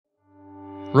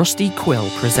Rusty Quill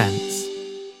presents.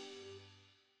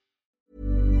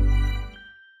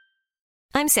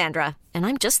 I'm Sandra, and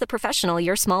I'm just the professional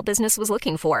your small business was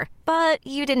looking for. But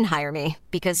you didn't hire me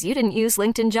because you didn't use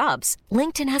LinkedIn Jobs.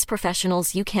 LinkedIn has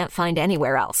professionals you can't find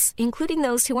anywhere else, including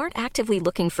those who aren't actively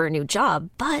looking for a new job,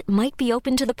 but might be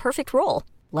open to the perfect role,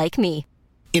 like me.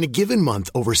 In a given month,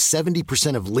 over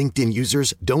 70% of LinkedIn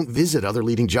users don't visit other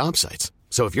leading job sites.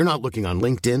 So if you're not looking on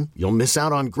LinkedIn, you'll miss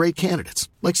out on great candidates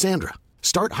like Sandra.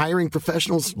 Start hiring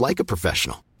professionals like a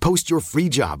professional. Post your free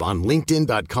job on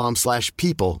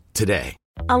linkedin.com/people today.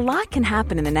 A lot can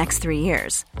happen in the next 3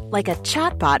 years. Like a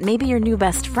chatbot may be your new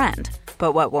best friend.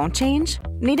 But what won't change?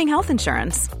 Needing health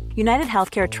insurance. United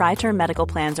Healthcare Tri-Term Medical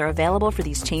Plans are available for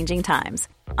these changing times.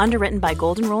 Underwritten by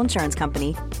Golden Rule Insurance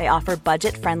Company, they offer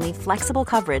budget-friendly, flexible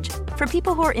coverage for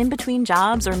people who are in between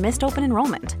jobs or missed open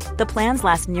enrollment. The plans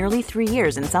last nearly 3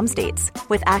 years in some states,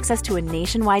 with access to a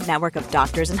nationwide network of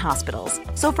doctors and hospitals.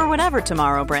 So for whatever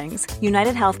tomorrow brings,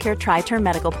 United Healthcare Tri-Term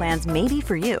Medical Plans may be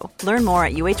for you. Learn more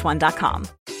at uh1.com.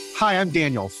 Hi, I'm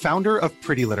Daniel, founder of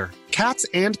Pretty Litter. Cats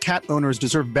and cat owners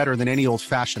deserve better than any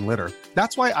old-fashioned litter.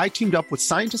 That's why I teamed up with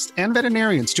scientists and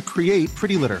veterinarians to create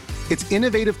Pretty Litter. Its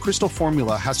innovative crystal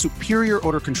formula has superior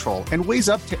odor control and weighs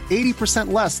up to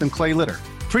 80% less than clay litter.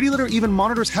 Pretty Litter even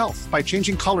monitors health by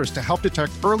changing colors to help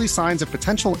detect early signs of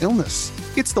potential illness.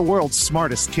 It's the world's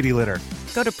smartest kitty litter.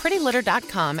 Go to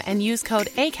prettylitter.com and use code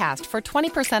ACAST for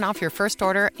 20% off your first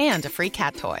order and a free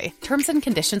cat toy. Terms and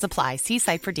conditions apply. See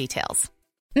site for details.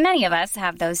 Many of us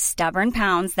have those stubborn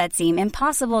pounds that seem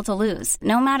impossible to lose,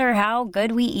 no matter how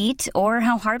good we eat or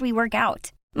how hard we work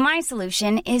out. My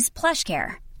solution is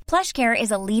PlushCare. PlushCare is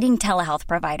a leading telehealth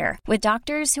provider with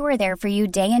doctors who are there for you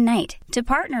day and night to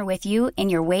partner with you in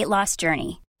your weight loss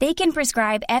journey. They can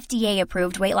prescribe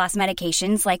FDA-approved weight loss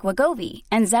medications like Wegovy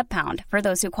and Zepbound for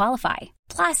those who qualify.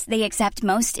 Plus, they accept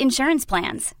most insurance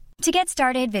plans. To get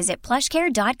started, visit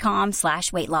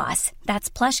plushcare.com/weightloss.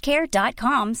 That's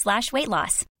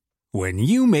plushcare.com/weightloss. When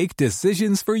you make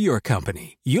decisions for your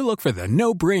company, you look for the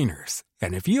no-brainers.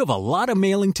 And if you have a lot of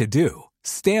mailing to do,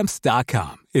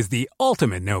 Stamps.com is the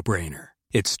ultimate no-brainer.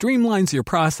 It streamlines your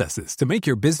processes to make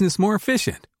your business more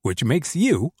efficient, which makes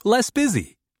you less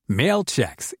busy. Mail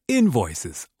checks,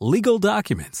 invoices, legal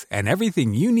documents, and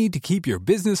everything you need to keep your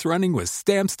business running with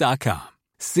Stamps.com.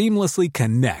 Seamlessly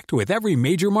connect with every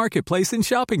major marketplace and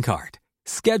shopping cart.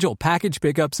 Schedule package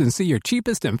pickups and see your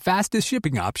cheapest and fastest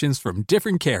shipping options from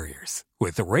different carriers,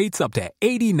 with rates up to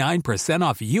 89%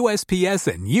 off USPS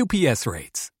and UPS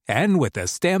rates. And with the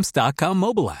Stamps.com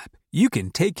mobile app, you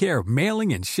can take care of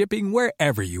mailing and shipping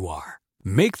wherever you are.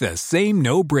 Make the same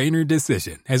no-brainer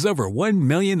decision as over 1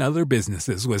 million other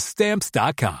businesses with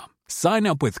Stamps.com. Sign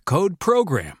up with code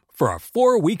PROGRAM for a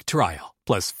 4-week trial,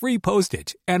 plus free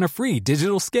postage and a free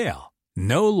digital scale.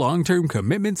 No long-term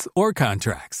commitments or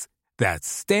contracts. That's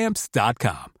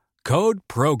Stamps.com. Code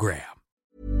PROGRAM.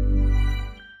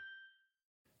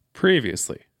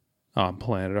 Previously on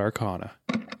Planet Arcana.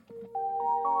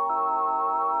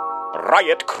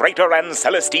 Riot, Crater, and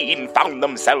Celestine found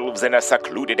themselves in a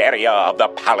secluded area of the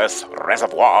Palace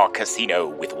Reservoir Casino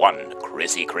with one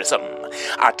Chrissy Grissom,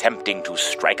 attempting to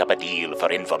strike up a deal for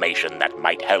information that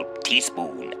might help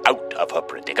Teaspoon out of her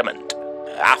predicament.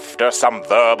 After some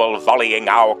verbal volleying,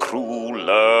 our crew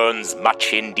learns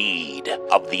much indeed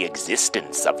of the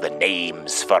existence of the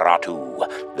names Feratu,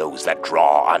 those that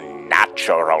draw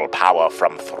unnatural power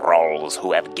from thralls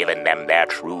who have given them their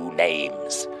true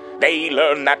names. They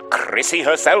learn that Chrissy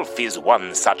herself is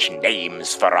one such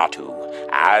names Feratu,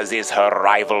 as is her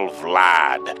rival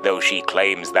Vlad, though she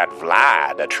claims that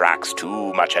Vlad attracts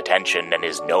too much attention and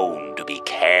is known to be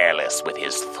careless with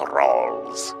his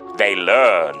thralls. They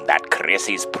learn that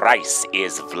Chrissy's price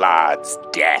is Vlad's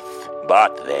death,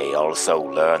 but they also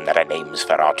learn that a names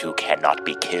Feratu cannot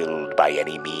be killed by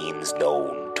any means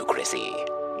known to Chrissy.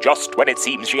 Just when it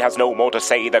seems she has no more to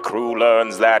say, the crew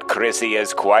learns that Chrissy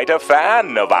is quite a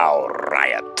fan of our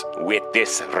Riot. With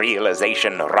this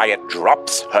realization, Riot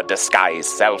drops her disguised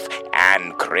self,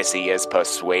 and Chrissy is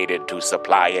persuaded to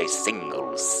supply a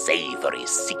single savory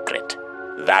secret.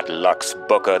 That Lux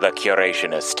Booker, the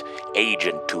Curationist,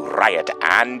 agent to Riot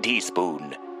and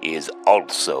Teaspoon, is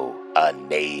also a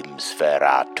names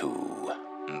Feratu.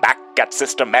 Back at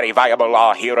System Mary Viable,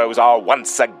 our heroes are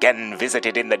once again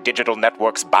visited in the digital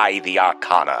networks by the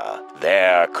Arcana.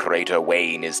 There, Crater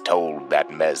Wayne is told that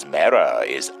Mesmera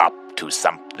is up to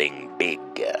something big.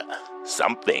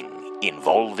 Something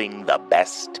involving the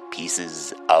best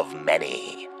pieces of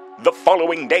many. The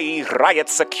following day, Riot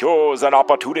secures an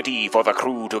opportunity for the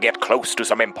crew to get close to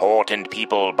some important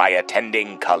people by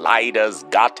attending Collider's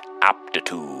Got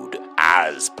Aptitude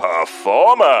as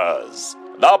performers.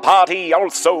 The party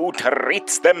also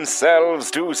treats themselves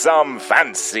to some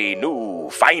fancy new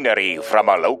finery from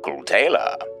a local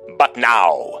tailor. But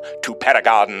now, to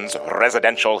Paragon's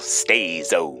residential stay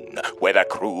zone, where the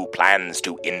crew plans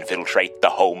to infiltrate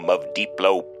the home of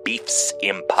Diplo Beef's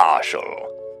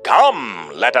Impartial.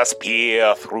 Come, let us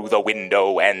peer through the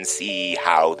window and see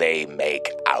how they make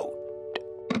out.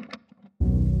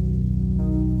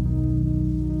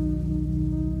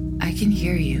 I can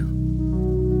hear you.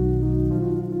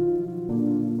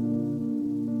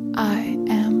 I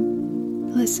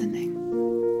am listening.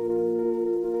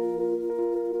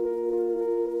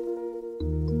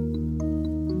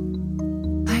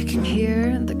 I can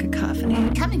hear the cacophony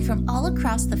coming from all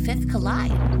across the Fifth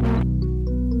Collide.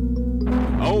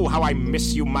 Oh, how I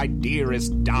miss you, my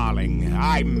dearest darling.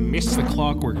 I miss the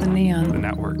clockwork, the neon, the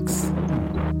networks.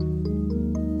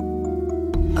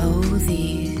 Oh,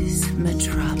 these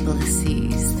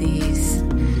metropolises, these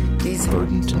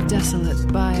verdant, desolate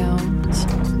biomes.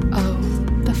 Oh,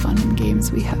 the fun and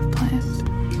games we have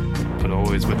planned. But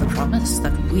always with the promise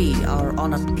that we are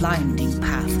on a blinding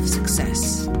path of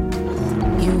success.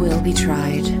 You will be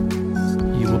tried.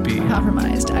 You will be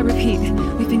compromised. I repeat,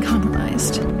 we've been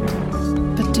compromised.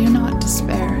 But do not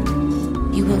despair.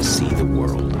 You will see the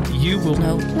world. You will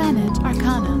know Planet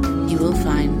Arcana. You will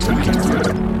find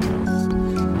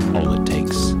all it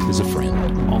takes is a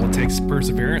friend. All it takes is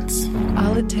perseverance.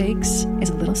 All it takes is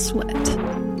a little sweat.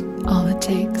 All it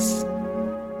takes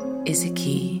is a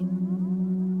key.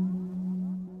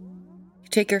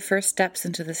 Take your first steps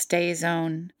into the stay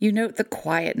zone. You note the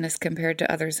quietness compared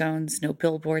to other zones. No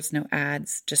billboards, no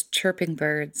ads, just chirping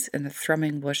birds and the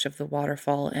thrumming whoosh of the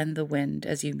waterfall and the wind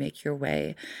as you make your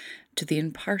way to the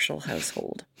Impartial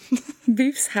household.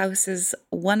 Beef's house is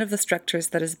one of the structures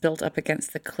that is built up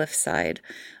against the cliffside,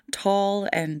 tall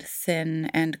and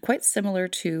thin and quite similar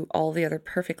to all the other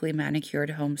perfectly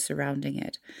manicured homes surrounding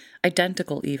it.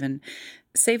 Identical even,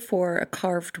 save for a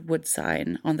carved wood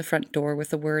sign on the front door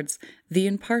with the words, "The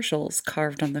Impartials,"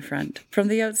 carved on the front. From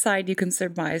the outside, you can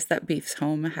surmise that Beef's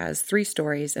home has 3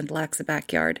 stories and lacks a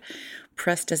backyard,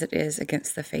 pressed as it is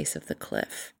against the face of the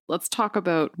cliff. Let's talk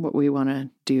about what we want to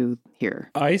do here.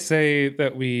 I say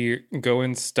that we go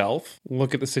in stealth,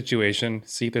 look at the situation,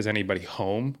 see if there's anybody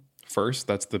home first.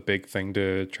 That's the big thing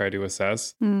to try to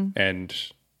assess. And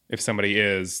if somebody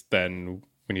is, then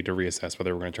we need to reassess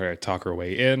whether we're going to try to talk our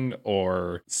way in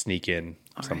or sneak in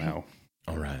somehow.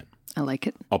 All right. I like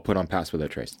it. I'll put on Pass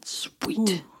Without Trace.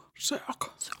 Sweet. Sick.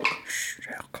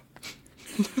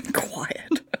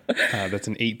 Quiet. That's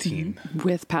an 18.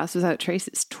 With Pass Without Trace,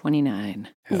 it's 29.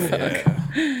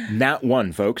 Yeah. Nat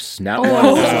 1, folks. Nat 1.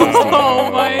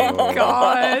 Oh my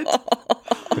God.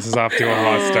 This is off to a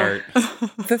hot start.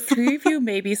 The 3 of you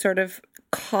maybe sort of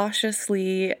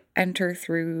cautiously enter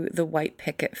through the white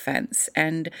picket fence,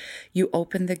 and you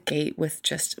open the gate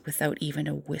without even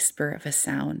a whisper of a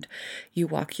sound. You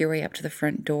walk your way up to the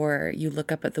front door, you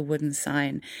look up at the wooden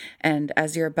sign, and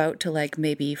as you're about to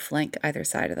maybe flank either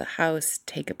side of the house,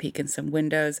 take a peek in some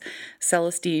windows,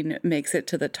 Celestine makes it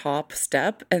to the top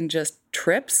step and just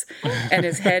trips, and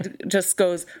his head just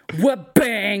goes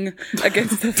wha-bang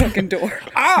against the fucking door.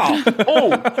 Ow! Oh!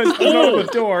 The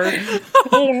door.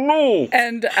 Oh no!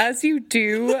 And as you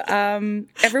do,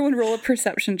 everyone roll a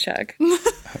perception check.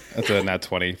 That's a nat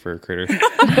 20 for Critter.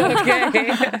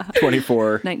 Okay.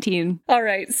 24. 19. All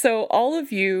right. So all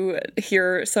of you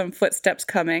hear some footsteps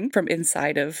coming from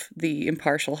inside of the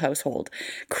Impartial household.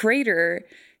 Crater,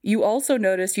 you also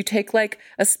notice you take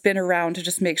a spin around to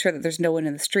just make sure that there's no one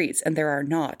in the streets, and there are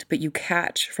not, but you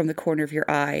catch from the corner of your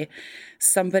eye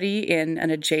somebody in an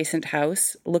adjacent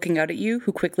house looking out at you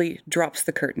who quickly drops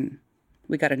the curtain.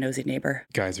 We got a nosy neighbor.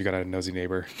 Guys, we got a nosy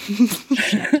neighbor.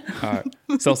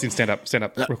 Celestine, stand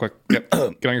up real quick. Yep.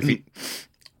 Get on your feet.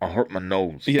 I hurt my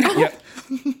nose. Yeah.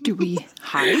 Do we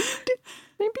hide?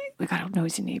 Maybe? We got a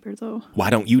nosy neighbor, though. Why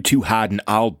don't you two hide and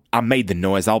I made the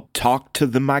noise. I'll talk to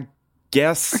them, I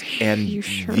guess. And you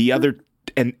sure? the other...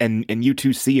 And you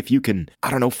two see if you can,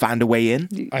 I don't know, find a way in.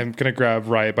 I'm going to grab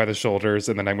Riot by the shoulders,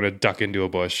 and then I'm going to duck into a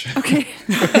bush. Okay.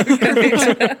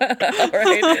 All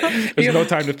right. There's no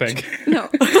time to think. No.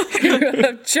 You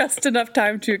have just enough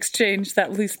time to exchange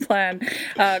that loose plan.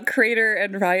 Crater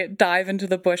and Riot dive into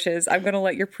the bushes. I'm going to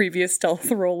let your previous stealth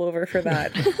roll over for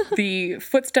that. The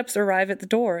footsteps arrive at the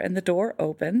door, and the door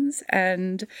opens,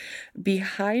 and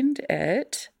behind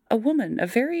it, a woman, a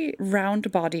very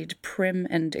round-bodied, prim,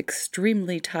 and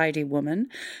extremely tidy woman.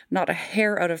 Not a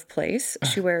hair out of place.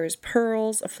 She wears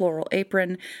pearls, a floral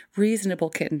apron, reasonable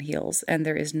kitten heels, and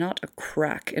there is not a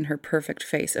crack in her perfect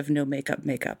face of no makeup.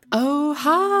 Oh,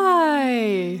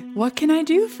 hi. What can I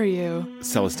do for you?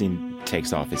 Celestine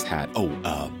takes off his hat.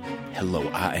 Hello.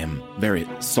 I am very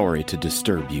sorry to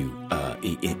disturb you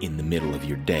in the middle of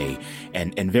your day,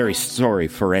 and very sorry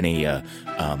for any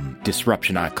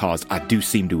disruption I caused. I do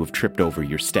seem to have tripped over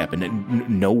your step, and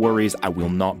no worries, I will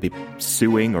not be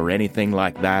suing or anything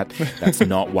like that. That's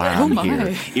not why I'm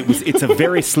here. It's a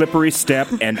very slippery step,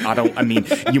 and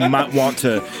you might want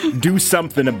to do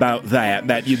something about that.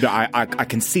 I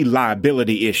can see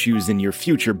liability issues in your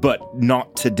future, but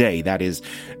not today. That is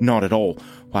not at all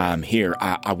why I'm here.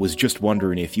 I was just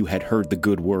wondering if you had heard the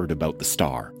good word about the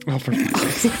star. Oh, for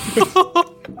fuck's sake.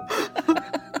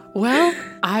 Well,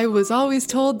 I was always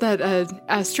told that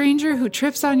a stranger who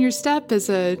trips on your step is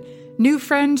a new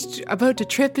friend about to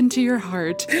trip into your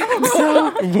heart.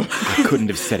 So I couldn't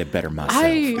have said it better myself.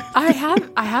 I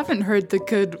haven't heard the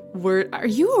good word. Are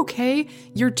you okay?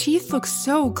 Your teeth look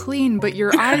so clean, but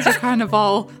your eyes are kind of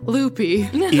all loopy.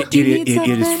 It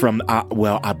is from. I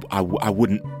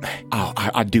wouldn't.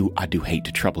 I do hate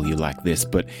to trouble you like this,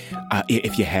 but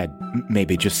if you had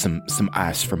maybe just some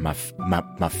ice from my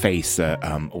face,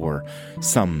 or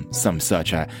some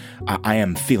such, I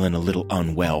am feeling a little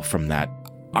unwell from that.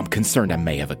 I'm concerned I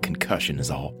may have a concussion is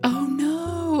all. Oh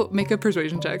no. Make a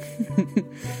persuasion check.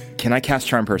 Can I cast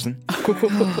Charm Person?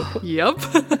 Yep.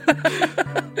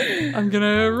 I'm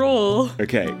gonna roll.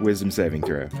 Okay, wisdom saving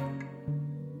throw.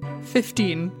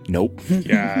 15. Nope.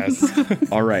 Yes.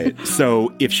 All right.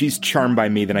 So if she's charmed by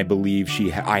me, then I believe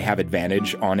I have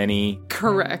advantage on any...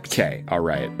 Correct. Okay. All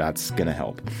right. That's gonna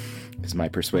help. Because my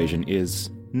persuasion is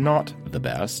not the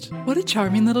best. What a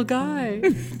charming little guy.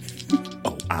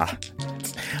 Oh,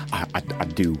 I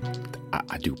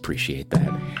do appreciate that.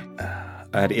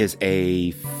 That is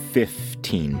a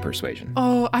 15 persuasion.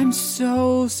 Oh, I'm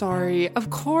so sorry. Of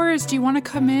course. Do you want to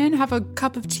come in, have a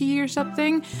cup of tea or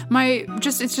something?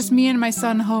 It's just me and my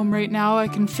son home right now. I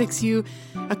can fix you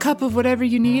a cup of whatever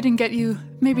you need and get you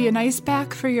maybe an ice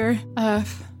pack for your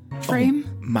frame.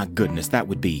 Oh, my goodness, that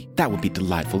would be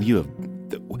delightful. You have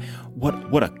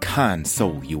what a kind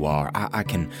soul you are. I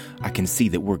can see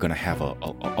that we're going to have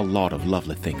a lot of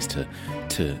lovely things to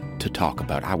talk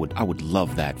about. I would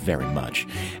love that very much.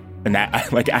 And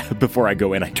before I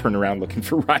go in, I turn around looking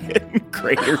for Riot and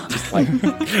Crater, just like,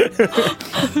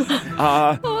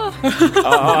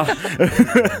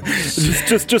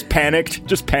 just panicked,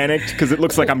 because it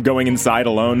looks like I'm going inside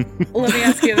alone. Let me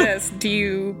ask you this: do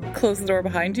you close the door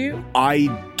behind you? I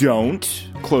don't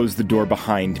close the door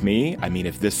behind me. I mean,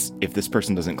 if this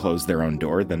person doesn't close their own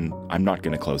door, then I'm not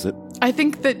going to close it. I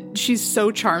think that she's so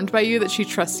charmed by you that she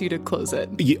trusts you to close it.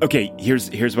 Okay,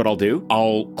 here's what I'll do.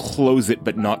 I'll close it,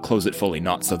 but not close it fully,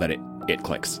 not so that it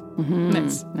clicks. Mm-hmm.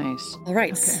 Nice. All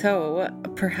right, so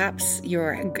perhaps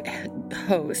your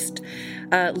host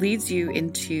leads you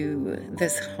into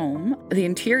this home. The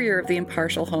interior of the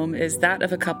impartial home is that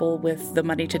of a couple with the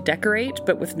money to decorate,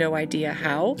 but with no idea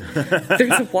how.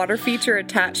 There's a water feature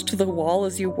attached to the wall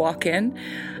as you walk in,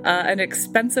 an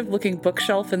expensive-looking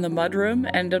bookshelf in the mudroom,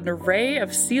 and an array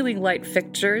of ceiling light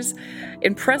fixtures,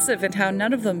 impressive in how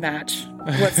none of them match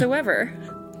whatsoever.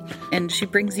 And she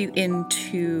brings you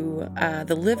into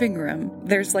the living room.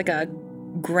 There's like a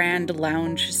grand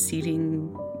lounge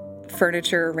seating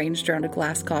furniture arranged around a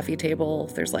glass coffee table.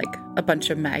 There's like a bunch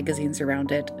of magazines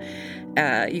around it.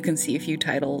 You can see a few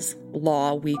titles: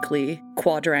 Law Weekly,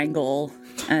 Quadrangle,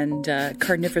 and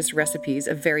Carnivorous Recipes,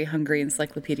 a very hungry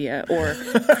encyclopedia, or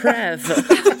Crev.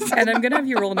 And I'm going to have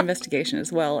you roll an investigation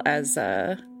as well, as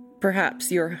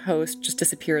perhaps your host just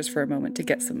disappears for a moment to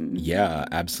get some... Yeah,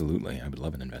 absolutely. I would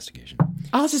love an investigation.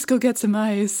 I'll just go get some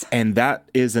ice. And that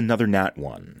is another nat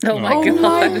 1. Oh my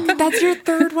God. That's your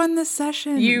third one this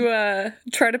session. You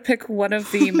try to pick one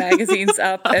of the magazines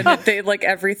up, and they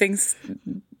everything's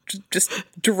just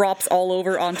drops all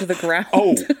over onto the ground.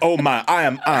 Oh my! I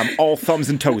am all thumbs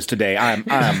and toes today. I'm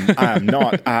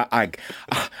not.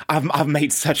 I've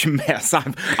made such a mess. I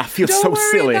feel Don't so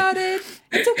worry silly. About it.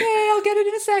 It's okay. I'll get it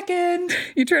in a second.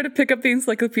 You try to pick up the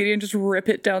encyclopedia and just rip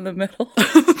it down the middle.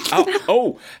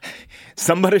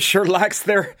 Somebody sure likes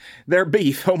their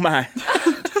beef. Oh my!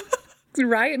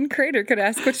 Riot and Crater could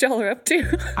ask what y'all are up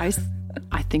to.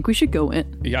 I think we should go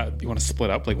in. Yeah, you want to split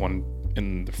up? Like one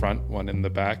in the front, one in the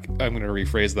back. I'm going to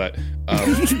rephrase that.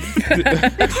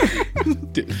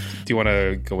 Do you want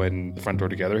to go in the front door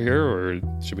together here, or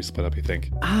should we split up, you think?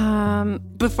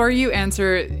 Before you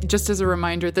answer, just as a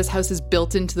reminder, this house is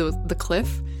built into the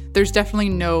cliff. There's definitely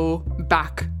no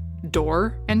back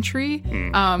door entry.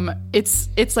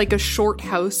 It's like a short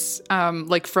house,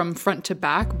 like from front to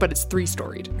back, but it's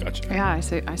 3-storied. Gotcha. Yeah,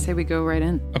 I say we go right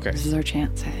in. Okay. This is our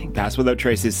chance, I think. Pass Without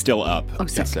Trace is still up. Oh,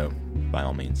 sick. So, by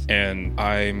all means. And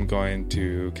I'm going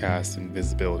to cast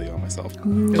invisibility on myself.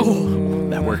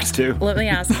 That works too. Let me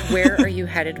ask, where are you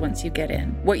headed once you get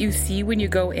in? What you see when you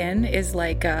go in is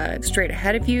like straight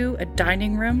ahead of you, a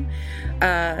dining room,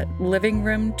 a living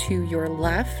room to your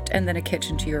left, and then a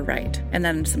kitchen to your right. And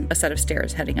then a set of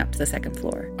stairs heading up to the second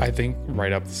floor. I think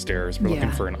right up the stairs, we're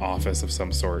looking for an office of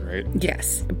some sort, right?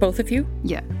 Yes. Both of you?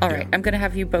 Yeah. All right. I'm going to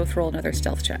have you both roll another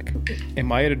stealth check.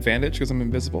 Am I at advantage because I'm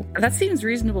invisible? That seems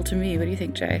reasonable to me. What do you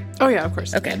think, Jay? Oh, yeah, of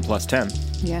course. Okay. 10 plus 10.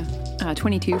 Yeah.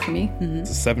 22 for me.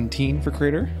 It's a 17 for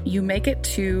Crater. You make it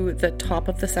to the top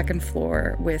of the second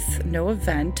floor with no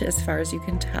event as far as you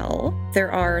can tell.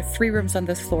 There are 3 rooms on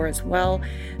this floor as well.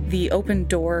 The open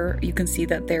door, you can see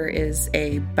that there is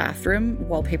a bathroom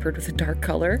wallpapered with a dark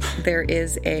color. There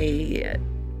is a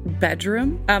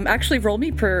bedroom. Actually, roll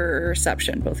me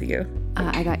perception, both of you.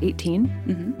 I got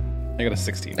 18. I got a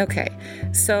 16. Okay.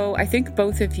 So I think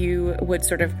both of you would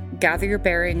sort of gather your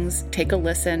bearings, take a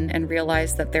listen, and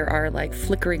realize that there are like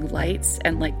flickering lights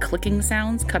and like clicking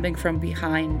sounds coming from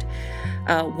behind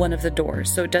one of the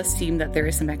doors. So it does seem that there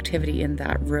is some activity in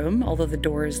that room, although the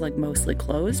door is like mostly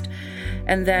closed.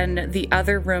 And then the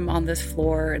other room on this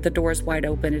floor, the door is wide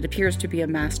open. It appears to be a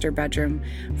master bedroom,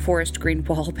 forest green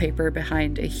wallpaper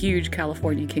behind a huge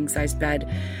California king-size bed,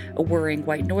 a whirring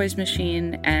white noise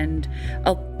machine, and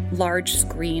a large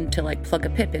screen to like plug a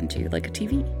pip into, like a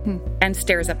TV, and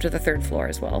stairs up to the third floor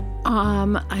as well.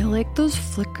 I like those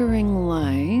flickering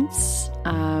lights.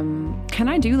 Can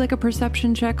I do like a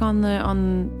perception check on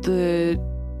the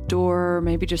door?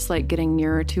 Maybe just like getting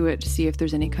nearer to it to see if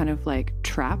there's any kind of like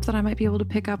trap that I might be able to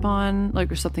pick up on,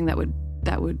 like or something that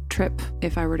would trip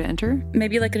if I were to enter.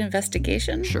 Maybe like an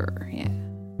investigation. Sure. Yeah.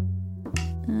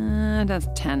 That's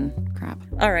 10. Crap.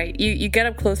 All right, you get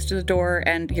up close to the door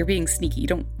and you're being sneaky. You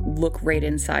don't look right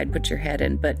inside, put your head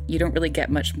in, but you don't really get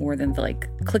much more than the like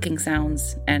clicking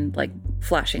sounds and like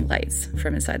flashing lights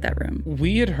from inside that room.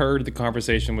 We had heard the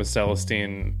conversation with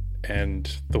Celestine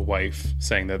and the wife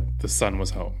saying that the son was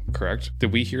home, correct?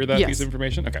 Did we hear that piece of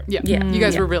information? Okay. Yeah. You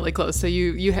guys were really close, so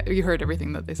you heard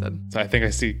everything that they said. So I think I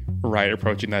see Riot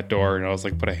approaching that door, and I was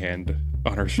like, put a hand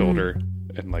on her shoulder.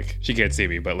 And like she can't see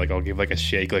me, but like I'll give like a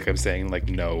shake, like I'm saying like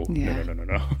no.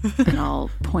 And I'll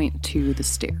point to the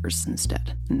stairs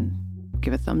instead and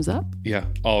give a thumbs up. Yeah,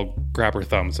 I'll grab her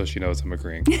thumb so she knows I'm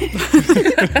agreeing.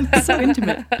 So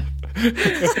intimate.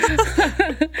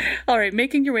 All right,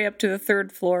 making your way up to the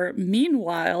third floor.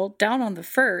 Meanwhile, down on the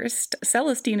first,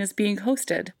 Celestine is being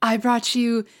hosted. I brought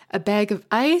you a bag of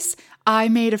ice. I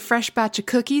made a fresh batch of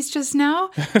cookies just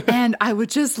now, and I would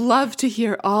just love to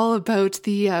hear all about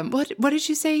the what did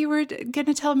you say you were going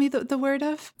to tell me the word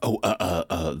of? Oh,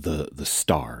 the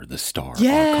star. Yes,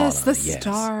 Arcana. the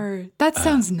star. That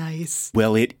sounds nice.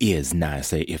 Well, it is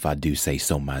nice, if I do say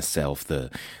so myself. The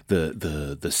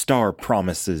star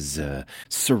promises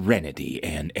serenity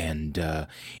and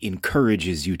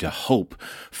encourages you to hope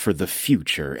for the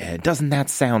future. And doesn't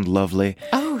that sound lovely?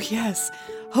 Oh yes.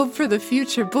 Hope for the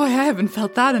future. Boy, I haven't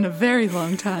felt that in a very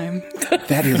long time.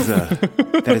 That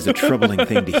is a troubling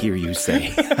thing to hear you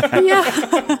say.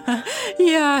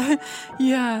 Yeah.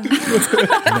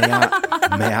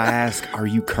 May I ask, are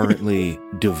you currently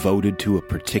devoted to a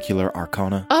particular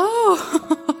arcana?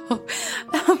 Oh,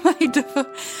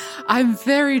 I'm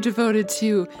very devoted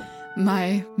to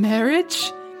my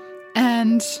marriage,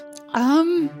 and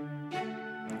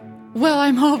well,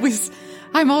 I'm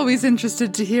always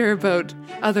interested to hear about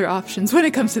other options when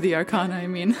it comes to the arcana, I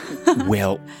mean.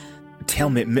 Well,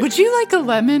 tell me. Would you like a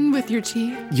lemon with your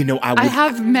tea? You know, I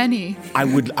have many. I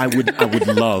would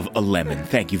love a lemon.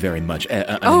 Thank you very much.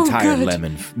 An entire good.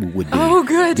 lemon would be,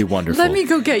 good. Be wonderful. Let me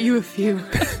go get you a few.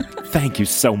 Thank you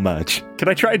so much. Can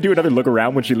I try and do another look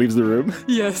around when she leaves the room?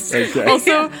 Yes. Okay.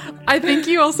 Also, I think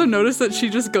you also notice that she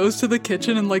just goes to the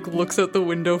kitchen and like looks out the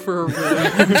window for a room.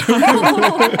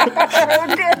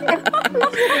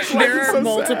 There are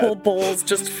multiple bowls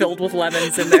just filled with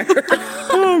lemons in there.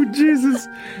 Oh, Jesus.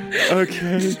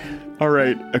 Okay. All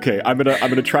right. Okay. I'm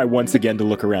gonna try once again to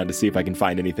look around to see if I can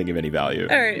find anything of any value.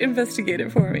 All right, investigate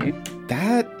it for me.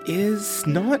 That is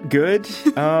not good.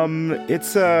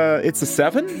 It's a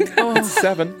 7. It's a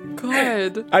 7.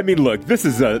 Good. I mean, look, this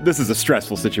is a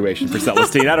stressful situation for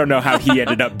Celestine. I don't know how he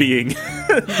ended up being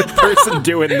the person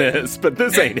doing this, but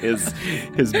this ain't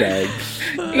his bag.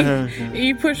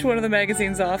 You push one of the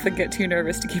magazines off and get too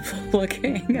nervous to keep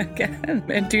looking again,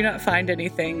 and do not find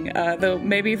anything. Though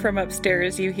maybe from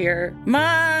upstairs you hear,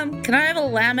 "Mom, can I have a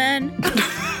lemon?"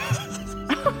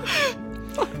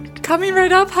 Coming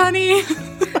right up, honey.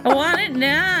 I want it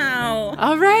now.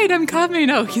 All right, I'm coming.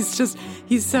 Oh, he's just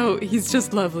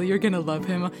lovely. You're gonna love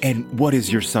him. And what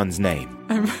is your son's name?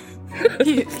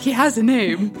 He has a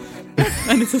name,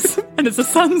 and it's a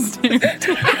son's name.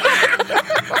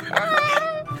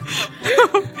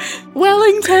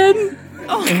 Wellington.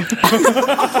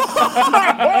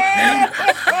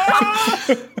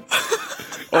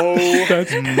 Oh,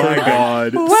 that's my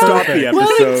God. Stop the episode.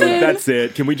 Wellington. That's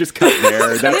it. Can we just cut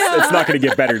there? It's not going to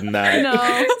get better than that.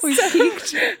 No, we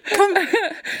peaked.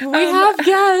 We have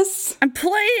guests. I'm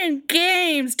playing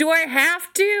games. Do I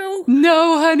have to?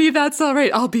 No, honey, that's all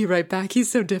right. I'll be right back. He's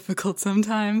so difficult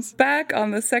sometimes. Back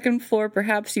on the second floor,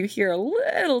 perhaps you hear a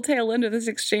little tail end of this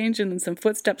exchange and then some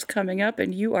footsteps coming up,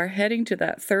 and you are heading to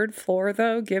that third floor,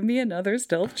 though. Give me another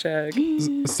stealth check.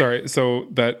 Sorry, so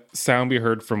that sound we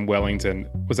heard from Wellington,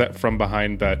 was that from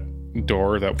behind that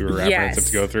door that we were apprehensive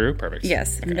to go through? Perfect.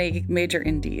 Yes, okay. Major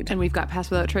indeed. And we've got Pass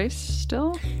Without Trace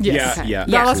still? Yes. Yeah, yeah.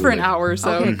 That lasts for an hour, so.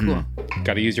 Okay, cool.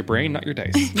 Got to use your brain, not your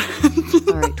dice.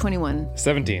 All right, 21.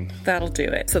 17. That'll do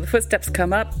it. So the footsteps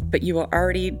come up, but you are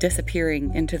already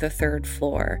disappearing into the third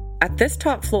floor. At this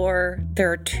top floor,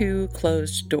 there are 2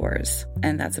 closed doors,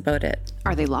 and that's about it.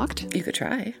 Are they locked? You could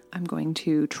try. I'm going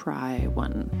to try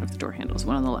one of the door handles,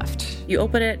 one on the left. You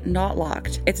open it, not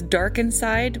locked. It's dark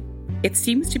inside. It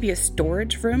seems to be a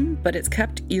storage room, but it's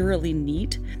kept eerily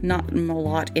neat. Not a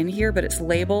lot in here, but it's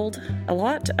labeled a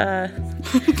lot. There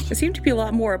seem to be a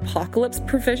lot more apocalypse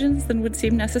provisions than would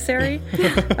seem necessary.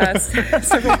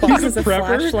 Several boxes of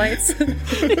flashlights,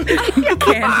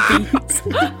 canned beans.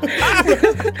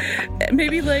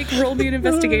 Maybe roll me an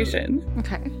investigation.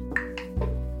 Okay.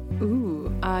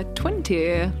 Ooh,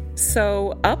 20.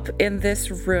 So up in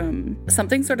this room,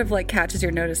 something sort of catches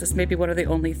your notice. This may be one of the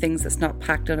only things that's not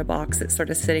packed in a box. It's sort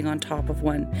of sitting on top of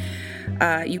one.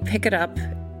 You pick it up.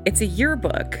 It's a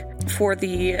yearbook for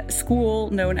the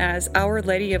school known as Our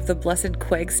Lady of the Blessed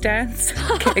Quegstans.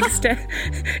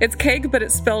 It's Keg, but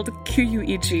it's spelled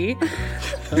Queg.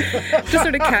 Just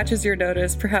sort of catches your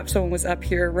notice. Perhaps someone was up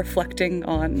here reflecting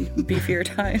on beefier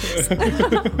times.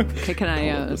 Okay, can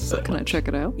I check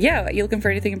it out? Yeah, you looking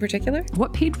for anything in particular?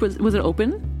 What page was it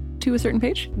open to a certain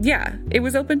page? Yeah, it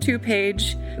was open to a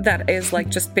page that is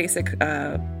just basic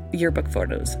yearbook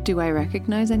photos. Do I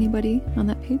recognize anybody on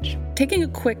that page? Taking a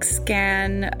quick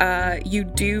scan, you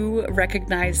do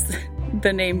recognize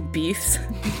the name Beefs.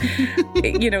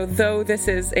 Though this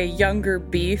is a younger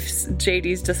Beefs,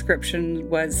 JD's description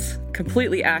was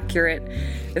completely accurate.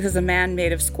 This is a man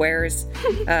made of squares,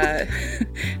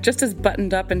 just as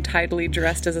buttoned up and tidily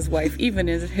dressed as his wife, even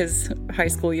in his high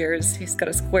school years. He's got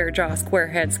a square jaw, square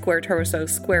head, square torso,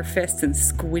 square fists, and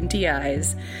squinty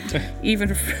eyes.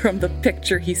 Even from the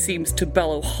picture, he seems to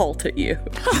bellow halt at you.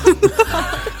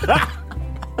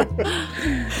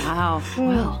 Wow.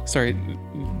 Well. Sorry,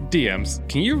 DMs,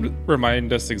 can you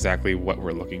remind us exactly what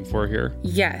we're looking for here?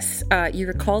 Yes. You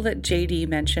recall that JD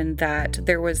mentioned that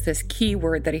there was this key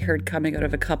word that he heard coming out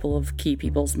of a couple of key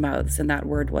people's mouths, and that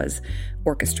word was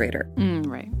orchestrator.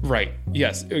 Right. Right.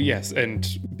 Yes. And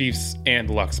Beefs and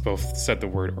Lux both said the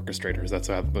word orchestrators. That's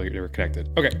how they were connected.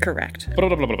 Okay. Correct. Blah,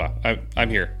 blah, blah, blah, blah. I'm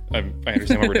here. I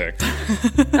understand what we're doing.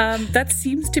 That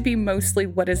seems to be mostly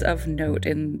what is of note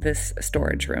in this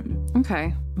storage room.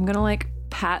 Okay. I'm going to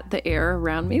pat the air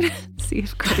around me to see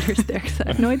if Crater's there, because I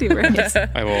have no idea where he is.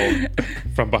 I will,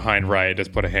 from behind Riot,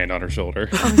 just put a hand on her shoulder.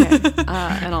 Okay.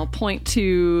 And I'll point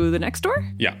to the next door?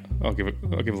 Yeah. I'll give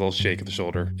a little shake of the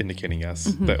shoulder, indicating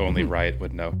yes, that only Riot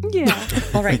would know. Yeah.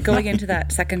 All right, going into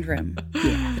that second room.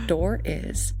 The door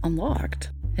is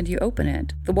unlocked, and you open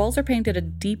it. The walls are painted a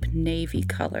deep navy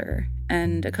color,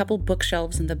 and a couple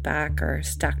bookshelves in the back are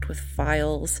stacked with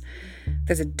files.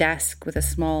 There's a desk with a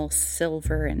small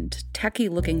silver and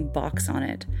tacky-looking box on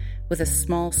it, with a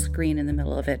small screen in the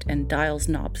middle of it and dials,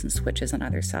 knobs, and switches on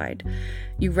either side.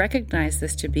 You recognize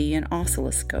this to be an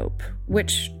oscilloscope,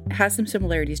 which has some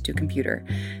similarities to a computer.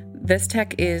 This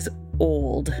tech is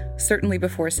old, certainly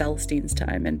before Celestine's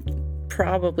time, and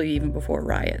probably even before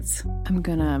Riot's. I'm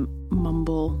gonna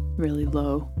mumble really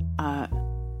low.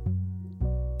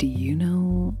 Do you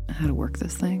know how to work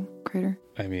this thing, Crater?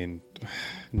 I mean,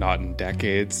 not in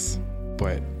decades,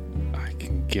 but I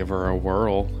can give her a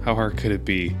whirl. How hard could it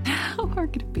be? How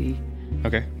hard could it be?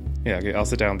 Okay. Yeah, okay. I'll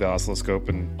sit down with the oscilloscope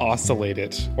and oscillate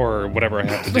it, or whatever I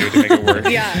have to do to make it work.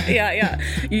 Yeah.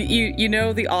 You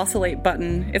know the oscillate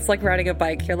button. It's like riding a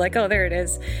bike. You're like, oh, there it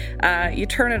is. You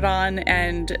turn it on,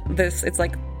 and it's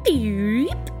like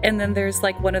beep, and then there's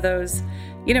like one of those,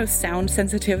 sound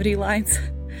sensitivity lines.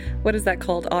 What is that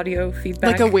called? Audio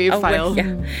feedback? Like a wave file.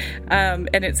 Yeah.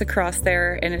 And it's across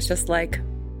there, and it's just like,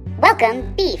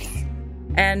 welcome, beefs.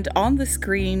 And on the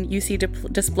screen, you see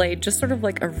displayed just sort of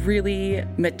like a really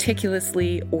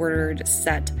meticulously ordered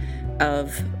set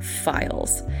of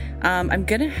files. I'm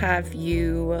going to have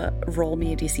you roll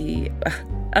me a DC,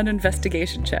 an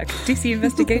investigation check. DC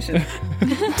investigation.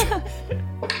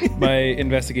 My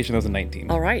investigation was a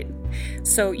 19. All right.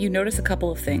 So you notice a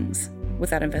couple of things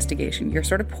with that investigation. You're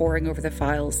sort of poring over the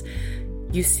files.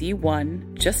 You see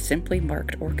one just simply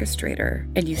marked orchestrator,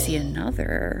 and you see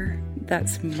another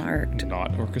that's marked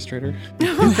not orchestrator.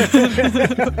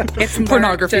 It's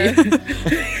pornography.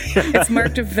 It's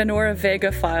marked Venora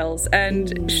Vega files,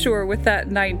 and sure, with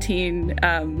that 19,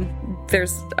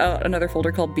 there's another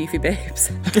folder called Beefy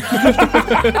Babes.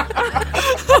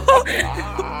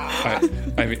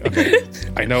 I mean, okay.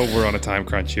 I know we're on a time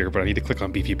crunch here, but I need to click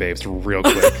on Beefy Babes real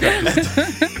quick.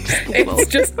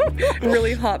 It's just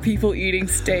really hot people eating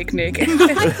steak naked.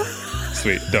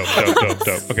 Sweet. Dope.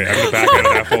 Okay, I'm gonna back out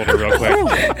of that folder real quick.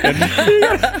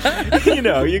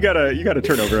 You gotta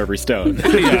turn over every stone.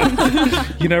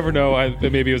 Yeah. You never know.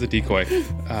 Maybe it was a decoy.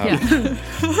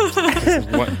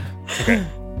 Okay.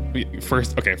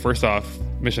 First off,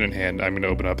 mission in hand, I'm going to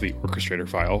open up the orchestrator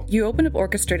file. You open up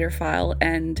orchestrator file,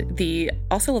 and the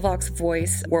Oscillavox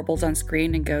voice warbles on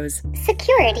screen and goes,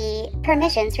 security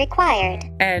permissions required.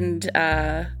 And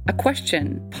a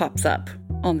question pops up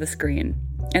on the screen,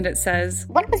 and it says,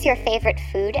 what was your favorite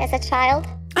food as a child?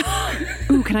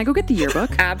 Ooh, can I go get the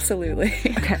yearbook? Absolutely.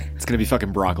 Okay. It's going to be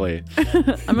fucking broccoli.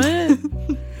 I'm going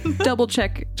to double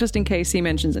check just in case he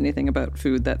mentions anything about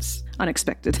food that's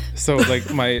unexpected. So,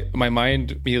 like, my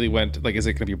mind immediately went, like, is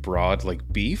it going to be broad, like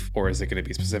beef, or is it going to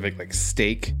be specific, like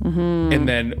steak? Mm-hmm. And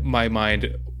then my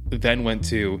mind then went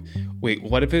to, wait,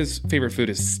 what if his favorite food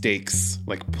is steaks,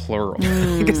 like plural?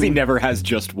 Because he never has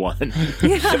just one.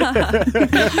 Yeah.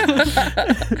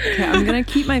 Okay, I'm going to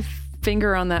keep my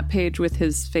finger on that page with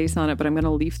his face on it, but I'm going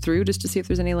to leaf through just to see if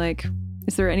there's any, like,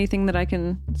 is there anything that I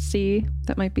can see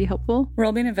that might be helpful?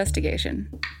 Roll me an investigation.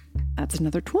 That's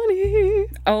another 20.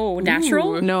 Oh,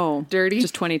 natural? Ooh, no. Dirty?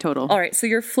 Just 20 total. All right, so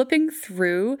you're flipping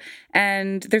through,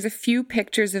 and there's a few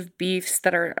pictures of beefs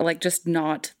that are, like, just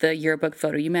not the yearbook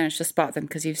photo. You managed to spot them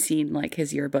because you've seen, like,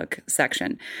 his yearbook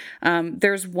section.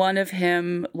 There's one of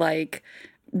him, like,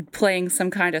 playing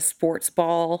some kind of sports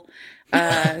ball.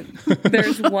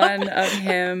 There's one of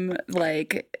him,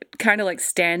 like, kind of like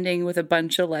standing with a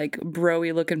bunch of like bro-y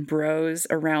looking bros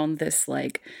around this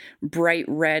like bright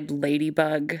red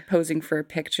ladybug posing for a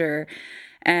picture.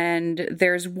 And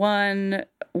there's one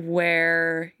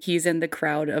where he's in the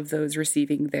crowd of those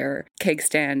receiving their keg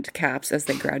stand caps as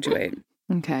they graduate.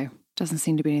 Okay. Doesn't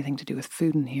seem to be anything to do with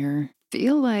food in here.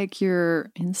 Feel like your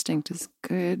instinct is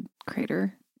good,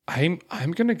 Crater. I'm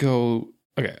gonna go.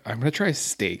 Okay, I'm gonna try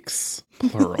steaks,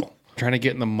 plural. Trying to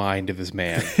get in the mind of this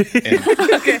man. And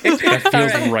that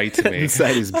feels right to me.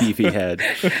 Inside his beefy head.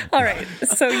 All right,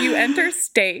 so you enter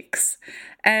steaks,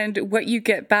 and what you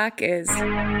get back is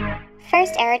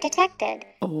first error detected.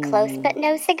 Oh. Close but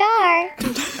no cigar.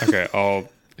 Okay, I'll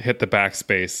hit the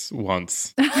backspace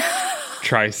once.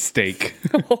 Try steak.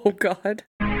 Oh, God.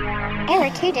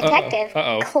 Error 2 detective.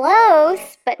 Uh-oh.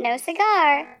 Close, but no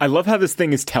cigar. I love how this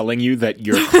thing is telling you that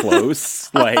you're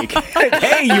close. Like,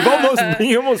 hey, you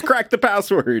almost cracked the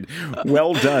password.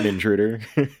 Well done, intruder.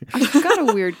 I've got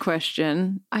a weird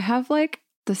question. I have like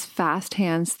this fast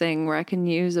hands thing where I can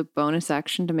use a bonus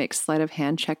action to make sleight of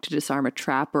hand check to disarm a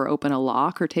trap or open a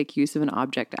lock or take use of an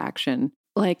object action.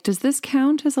 Like, does this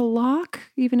count as a lock?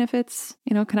 Even if it's,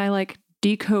 can I like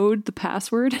decode the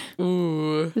password?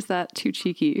 Ooh. Is that too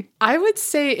cheeky? I would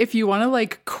say if you want to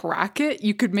like crack it,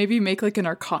 you could maybe make like an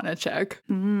Arcana check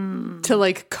to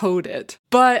like code it.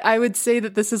 But I would say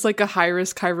that this is like a high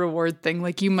risk, high reward thing.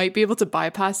 Like you might be able to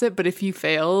bypass it, but if you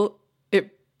fail,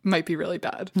 it might be really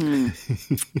bad.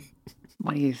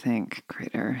 What do you think,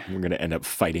 Crater? We're going to end up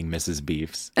fighting Mrs.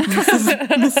 Beefs.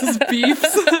 Mrs.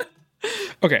 Beefs.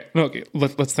 Okay,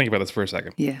 let's think about this for a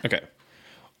second. Yeah. Okay.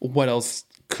 What else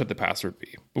could the password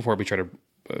be before we try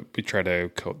to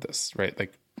code this, right?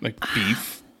 Like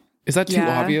beef. Is that too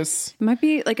obvious? It might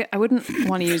be like I wouldn't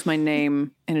want to use my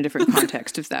name in a different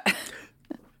context if that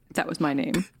was my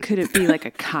name. Could it be like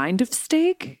a kind of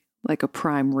steak? Like a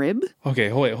prime rib? Okay,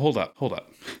 hold up.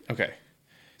 Okay.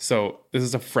 So this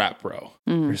is a frat bro.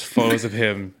 There's photos of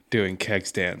him doing keg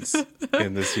stands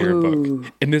in this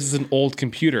yearbook. And this is an old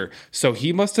computer. So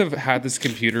he must have had this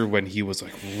computer when he was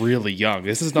like really young.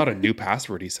 This is not a new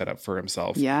password he set up for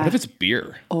himself. Yeah. What if it's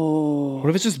beer? What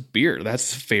if it's just beer?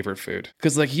 That's his favorite food.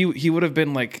 Because like he would have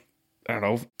been like, I don't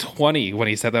know, 20 when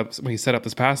he set up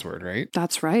this password, right?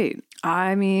 That's right.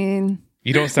 I mean...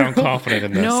 You don't sound confident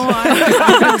in this. No, I'm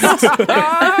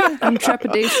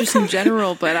trepidatious in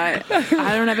general, but I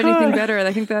don't have anything better.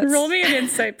 I think that's... Roll me an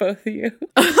insight, both of you.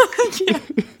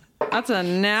 That's a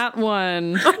nat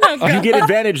 1. You get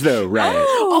advantage, though, right?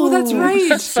 Oh, that's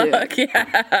right. Fuck,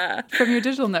 yeah. From your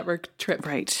digital network trip.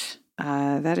 Right.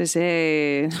 That is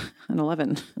an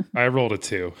 11. I rolled a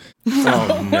 2.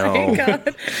 Oh, no. My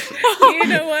God. You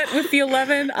know what? With the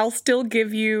 11, I'll still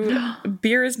give you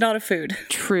beer is not a food.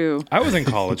 True. I was in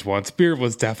college once. Beer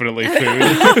was definitely food.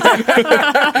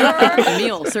 A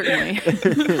meal, certainly.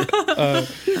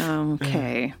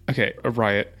 Okay. Okay, a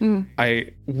Riot.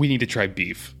 We need to try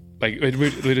beef. Like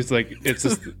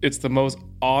it's the most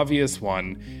obvious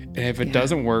one, and if it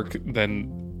doesn't work,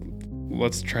 then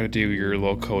let's try to do your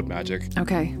little code magic.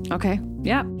 Okay.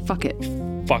 Yeah, fuck it.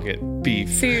 Beef.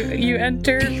 So you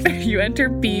enter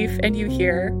beef, and you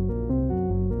hear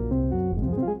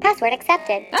Password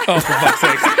accepted. Oh, for fuck's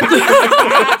sake.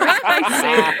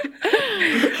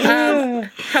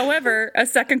 However, a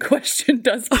second question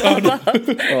does pop up.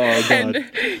 Oh, God. And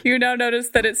you now notice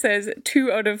that it says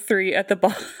 2 out of 3 at the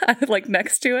bottom, like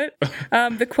next to it.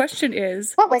 The question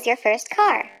is, What was your first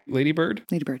car? Ladybird?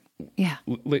 Ladybird. Yeah.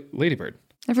 Ladybird.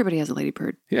 Everybody has a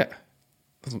ladybird. Yeah.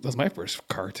 That's my first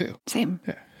car, too. Same.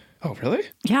 Yeah. Oh, really?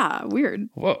 Yeah, weird.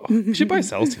 Whoa. You should buy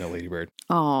Celestine a ladybird.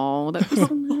 Oh, that was so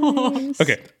nice.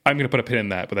 Okay, I'm going to put a pin in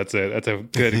that, but that's a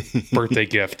good birthday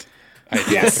gift.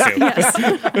 Yes. Keep it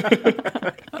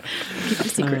a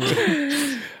secret.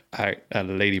 All right,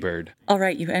 ladybird. all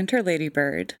right, you enter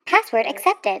Ladybird. Password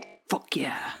accepted. Fuck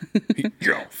yeah.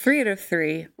 3 out of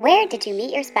 3. Where did you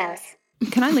meet your spouse?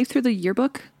 Can I leaf through the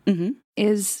yearbook? Mm-hmm.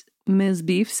 Is Ms.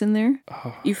 Beefs in there?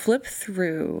 You flip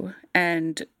through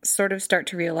and sort of start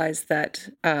to realize that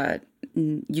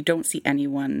you don't see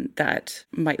anyone that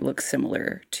might look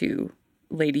similar to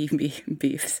Lady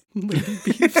Beefs. Lady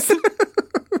Beefs.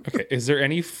 Okay, is there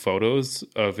any photos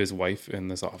of his wife in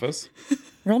this office?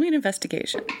 Roll me an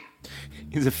investigation.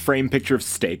 He's a framed picture of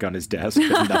steak on his desk,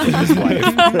 but nothing of his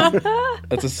wife.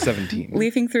 That's a 17.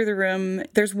 Leafing through the room,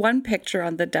 there's one picture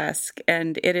on the desk,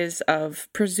 and it is of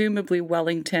presumably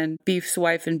Wellington, Beef's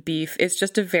wife, and Beef. It's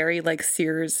just a very like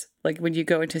Sears, like when you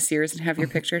go into Sears and have your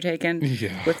picture taken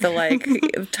with the like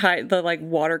the like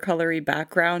watercolory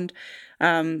background.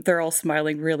 They're all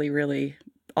smiling really, really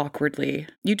awkwardly.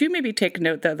 You do maybe take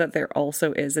note though that there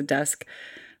also is a desk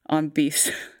on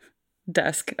Beef's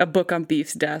desk, a book on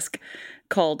Beef's desk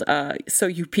called So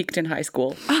You Peaked in High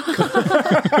School.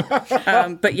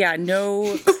 But yeah,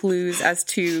 no clues as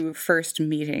to first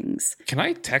meetings. Can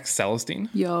I text Celestine?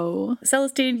 Yo.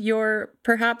 Celestine, you're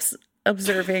perhaps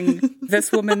observing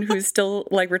this woman who's still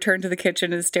like returned to the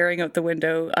kitchen and staring out the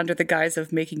window under the guise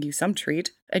of making you some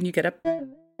treat, and you get up.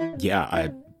 Yeah,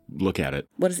 I look at it.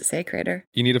 What does it say, Crater?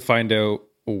 You need to find out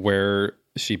where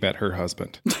she met her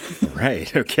husband.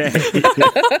 Right, okay.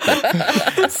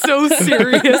 So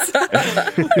serious.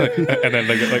 And then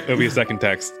like there'll be a second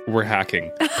text. We're hacking.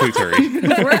 Please hurry.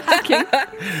 We're hacking.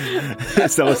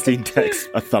 Celestine texts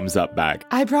a thumbs up back.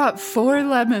 I brought 4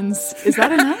 lemons. Is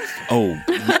that enough? Oh,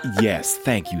 yes,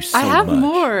 thank you so much. I have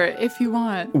more if you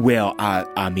want. Well,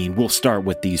 I mean, we'll start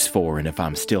with these 4, and if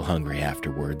I'm still hungry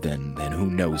afterward, then who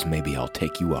knows, maybe I'll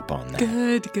take you up on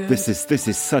that. Good. This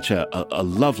is such a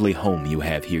lovely home you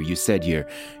have here. You said you're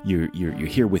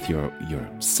here with your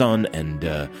son, and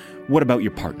what about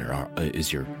your partner?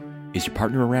 Is your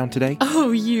partner around today?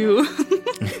 Oh, you.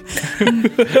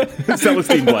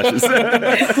 Celestine blushes.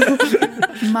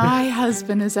 My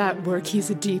husband is at work.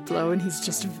 He's a Diplo, and he's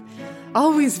just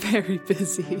always very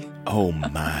busy. Oh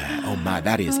my,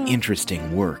 that is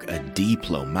interesting work. A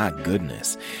Diplo, my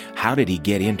goodness. How did he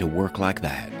get into work like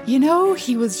that? You know,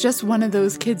 he was just one of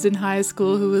those kids in high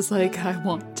school who was like, I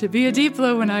want to be a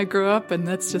Diplo when I grow up, and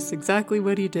that's just exactly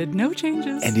what he did. No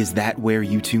changes. And is that where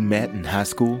you two met in high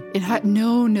school?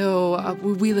 No.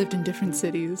 We lived in different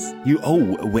cities.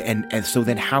 And so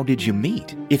then how did you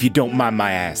meet? If you don't mind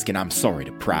my asking, I'm sorry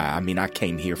to pry. I mean, I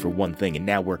came here for one thing, and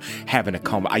now we're having a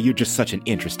conversation. You're just such an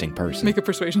interesting person. Make a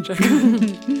persuasion check.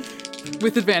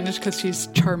 With advantage, because she's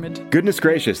charmed. Goodness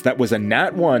gracious, that was a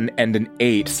nat 1 and an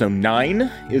 8, so 9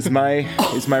 is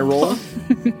my roll.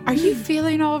 Are you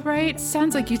feeling all right?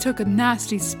 Sounds like you took a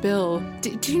nasty spill.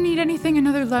 Do you need anything,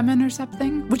 another lemon or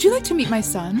something? Would you like to meet my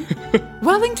son?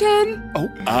 Wellington! Oh,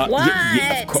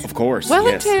 what? Of course.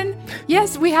 Wellington!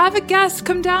 Yes, we have a guest.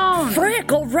 Come down.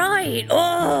 Frick, all right.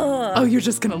 Oh, you're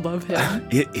just gonna love him.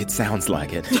 It sounds like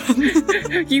it.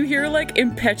 You hear like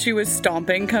impetuous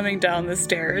stomping coming down the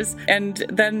stairs, and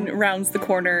then rounds the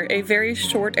corner a very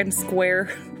short and square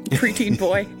preteen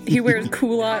boy. He wears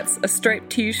culottes, a striped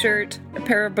t-shirt, a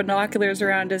pair of binoculars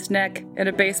around his neck, and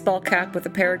a baseball cap with a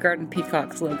Paragarden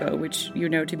Peacocks logo, which you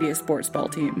know to be a sports ball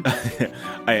team.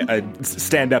 I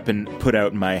stand up and put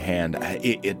out my hand.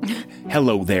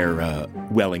 Hello there,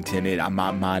 Wellington.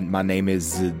 My name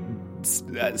is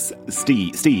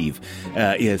Steve.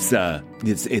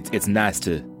 It's nice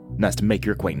to make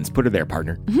your acquaintance. Put her there,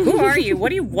 partner. Who are you? What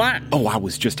do you want? Oh, I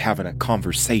was just having a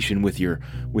conversation with your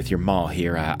ma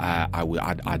here. I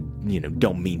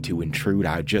don't mean to intrude.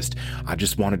 I just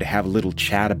wanted to have a little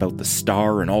chat about the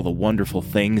star and all the wonderful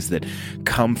things that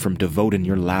come from devoting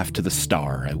your life to the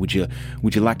star. Would you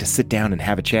like to sit down and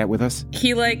have a chat with us?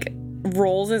 He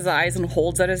rolls his eyes and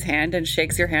holds out his hand and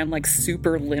shakes your hand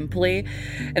super limply,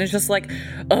 and it's just ugh,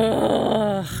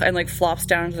 and flops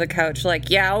down to the couch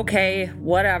yeah, okay,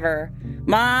 whatever.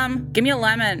 Mom, give me a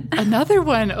lemon. Another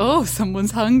one. Oh, someone's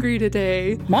hungry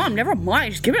today. Mom, never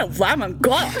mind, just give me a lemon.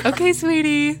 Go. Okay,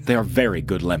 sweetie. They are very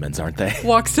good lemons, aren't they?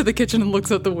 Walks to the kitchen and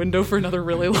looks out the window for another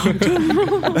really long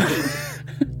time.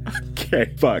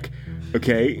 Okay, fuck.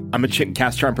 Okay, I'm a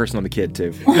cast charm person on the kid,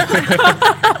 too.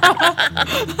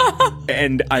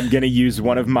 And I'm going to use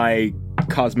one of my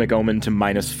Cosmic Omen to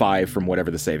 -5 from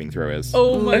whatever the saving throw is.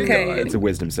 Oh my God. It's a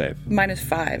wisdom save.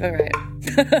 -5, all right.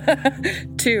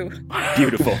 2.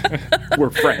 Beautiful. We're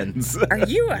friends. Are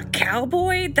you a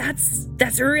cowboy?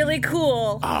 That's really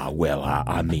cool. Well,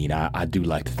 I mean, I do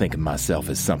like to think of myself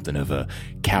as something of a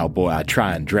cowboy. I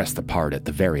try and dress the part at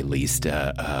the very least.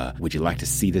 Would you like to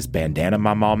see this bandana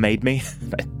my mom made me?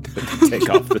 Take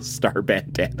off the star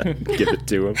bandana and give it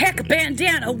to him. Heck, a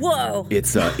bandana, whoa!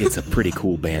 It's a pretty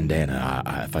cool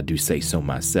bandana, if I do say so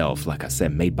myself. Like I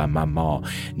said, made by my mom.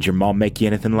 Did your mom make you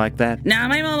anything like that? Nah,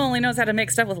 my mom only knows how to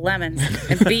make stuff with lemons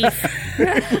and beef.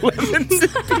 Lemons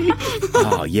and beef.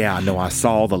 Oh yeah, I know. I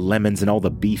saw all the lemons and all the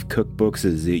beef cookbooks.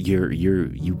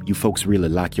 You folks really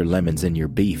like your lemons and your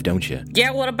beef, don't you?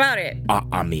 Yeah, what about it?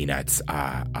 I mean, I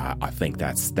think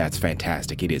that's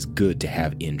fantastic. It is good to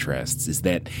have interests.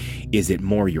 Is it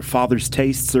more your father's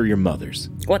tastes or your mother's?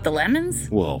 What, the lemons?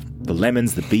 Well, the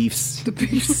lemons, the beefs. The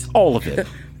beefs. All of it.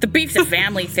 The beef's a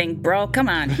family thing, bro. Come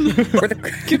on.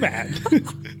 Come on.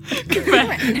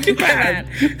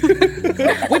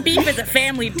 With beef is a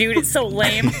family, dude. It's so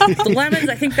lame. The lemons,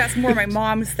 I think that's more my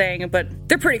mom's thing, but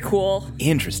they're pretty cool.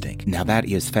 Interesting. Now that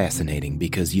is fascinating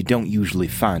because you don't usually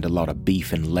find a lot of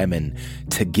beef and lemon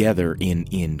together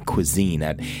in cuisine.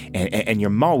 And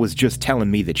your ma was just telling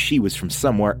me that she was from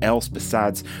somewhere else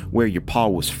besides where your pa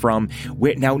was from.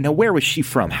 Where was she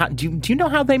from? Do you know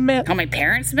how they met? How my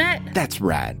parents met? That's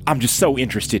right. I'm just so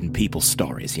interested in people's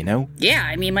stories, you know? Yeah,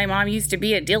 I mean, my mom used to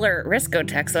be a dealer at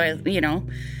Riscotech, so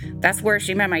that's where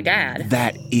she met my dad.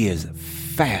 That is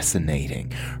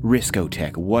fascinating.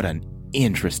 Riscotech, what an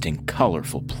interesting,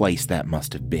 colorful place that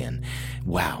must have been.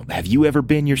 Wow. Have you ever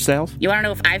been yourself? You want to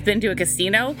know if I've been to a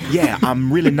casino? Yeah,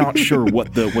 I'm really not sure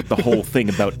what the whole thing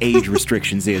about age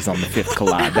restrictions is on the Fifth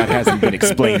Collide. That hasn't been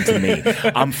explained to me.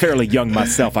 I'm fairly young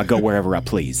myself. I go wherever I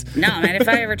please. No, man, if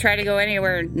I ever try to go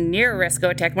anywhere near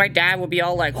Riscotech, my dad will be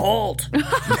all like, "Halt."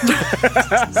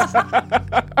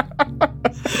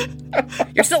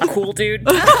 You're so cool, dude.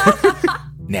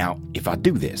 Now, if I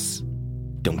do this,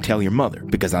 don't tell your mother,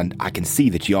 because I can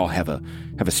see that y'all have a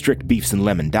strict beefs and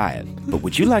lemon diet. But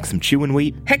would you like some chewing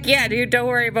wheat? Heck yeah, dude. Don't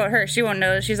worry about her. She won't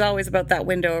know. She's always about that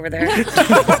window over there.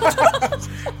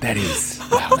 That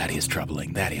is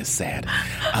troubling. That is sad.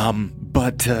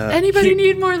 But anybody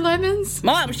need more lemons?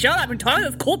 Mom, shut up. I'm talking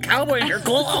to this cool cowboy in your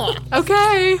glove.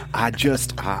 Okay.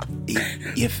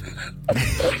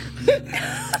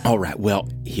 All right, well,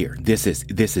 here, this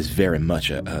is very much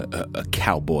a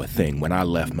cowboy thing. When I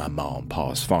left my mom and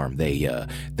pa's farm,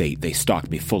 they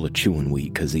stocked me full of chewing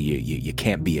wheat because you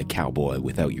can't be a cowboy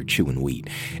without your chewing wheat.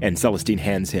 And Celestine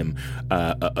hands him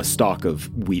a stalk of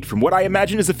wheat from what I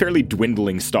imagine is a fairly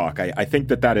dwindling stock. I think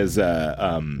that is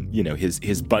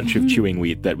his bunch of chewing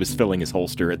wheat that was filling his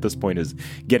holster at this point is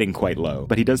getting quite low.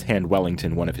 But he does hand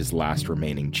Wellington one of his last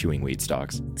remaining chewing wheat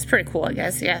stalks. It's pretty cool, I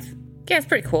guess. Yeah, it's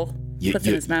pretty cool. Puts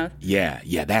in his mouth.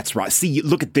 Yeah, that's right. See,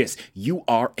 look at this. You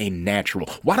are a natural.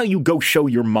 Why don't you go show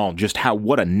your mom just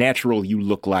what a natural you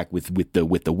look like with the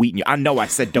wheat in you? I know I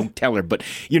said don't tell her, but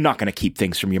you're not going to keep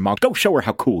things from your mom. Go show her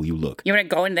how cool you look. You want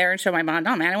to go in there and show my mom?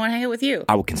 No, man, I want to hang out with you.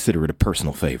 I would consider it a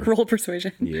personal favor. Roll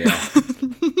persuasion. Yeah.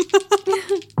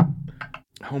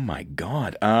 Oh my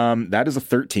God. That is a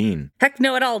 13. Heck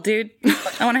no at all, dude.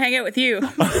 I want to hang out with you.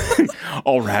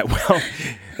 All right, well.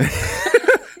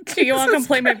 Do you want to come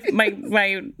play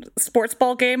my sports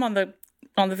ball game on the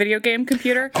video game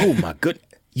computer? Oh my goodness.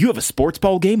 You have a sports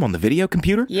ball game on the video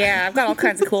computer? Yeah, I've got all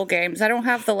kinds of cool games. I don't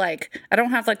have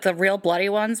the real bloody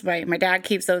ones. My dad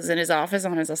keeps those in his office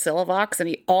on his Oscillovox, and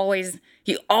he always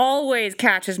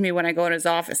catches me when I go in his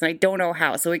office, and I don't know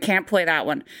how, so we can't play that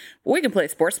one. But we can play the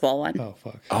sports ball one. Oh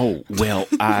fuck. Oh well,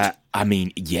 I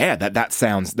mean, yeah, that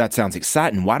sounds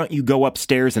exciting. Why don't you go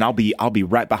upstairs and I'll be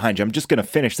right behind you. I'm just gonna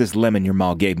finish this lemon your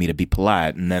ma gave me to be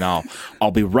polite, and then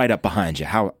I'll be right up behind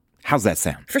you. How's that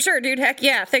sound? For sure, dude. Heck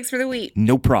yeah. Thanks for the wheat.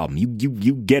 No problem.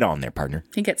 You get on there, partner.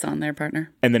 He gets on there,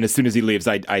 partner. And then as soon as he leaves,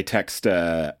 I text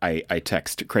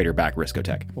Crater back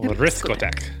Riscotech. Well,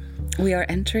 Riscotech. We are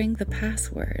entering the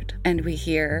password, and we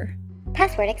hear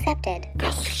password accepted.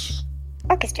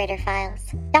 Orchestrator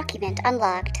files. Document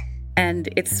unlocked. And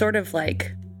it's sort of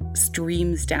like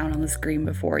streams down on the screen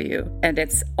before you, and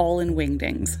it's all in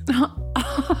wingdings.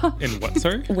 In what,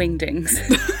 sorry? Wingdings.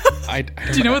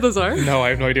 Do you know what those are? No, I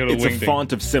have no idea what it's a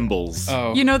font of symbols.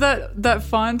 Oh. You know that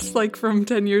font like from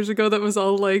 10 years ago that was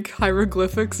all like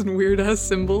hieroglyphics and weird ass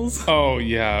symbols? Oh,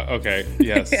 yeah. Okay.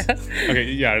 Yes. Yeah. Okay.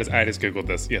 Yeah. I just Googled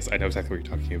this. Yes, I know exactly what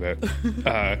you're talking about.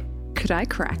 Could I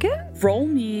crack it? Roll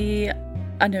me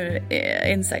an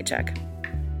insight check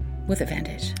with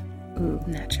advantage. Ooh.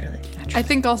 Naturally. I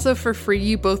think also for free,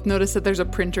 you both notice that there's a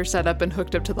printer set up and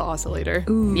hooked up to the oscillator.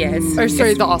 Ooh. Yes. Or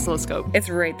sorry, the oscilloscope. It's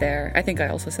right there. I think I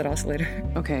also said oscillator.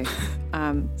 Okay.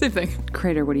 Same thing.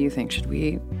 Crater, what do you think? Should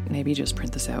we maybe just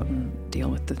print this out and deal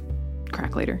with the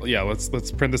crack later? Yeah, let's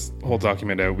print this whole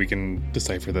document out. We can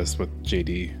decipher this with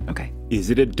JD. Okay. Is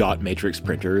it a dot matrix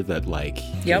printer that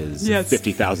is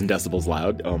 50,000 decibels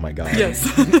loud? Oh my God. Yes.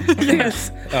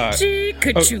 Yes. Sorry. Wait.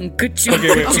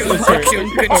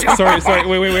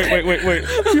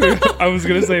 I was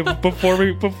gonna say before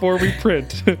we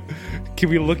print, can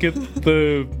we look at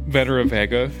the Vener of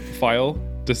Vega file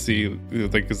to see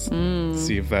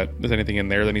see if there's anything in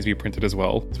there that needs to be printed as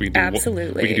well? So we can do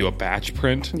absolutely. We can do a batch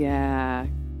print. Yeah.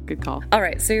 Good call. All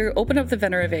right, so you open up the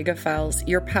Vener of Vega files.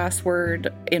 Your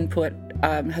password input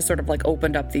has sort of like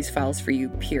opened up these files for you,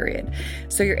 period.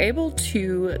 So you're able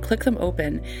to click them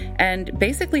open, and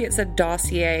basically it's a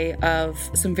dossier of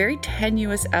some very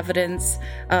tenuous evidence,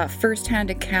 firsthand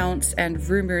accounts, and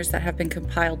rumors that have been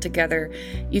compiled together.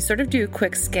 You sort of do a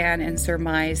quick scan and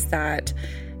surmise that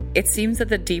it seems that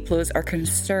the Deeplows are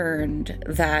concerned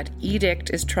that Edict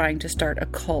is trying to start a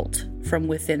cult from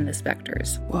within the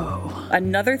Spectres. Whoa.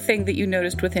 Another thing that you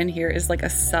noticed within here is like a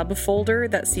subfolder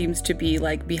that seems to be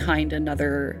like behind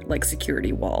another like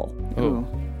security wall. Oh,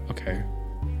 okay.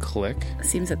 Click.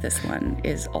 Seems that this one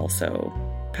is also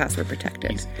password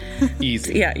protected.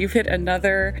 Easy. Yeah, you've hit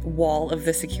another wall of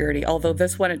the security, although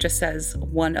this one it just says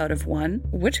 1 out of 1.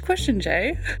 Which question,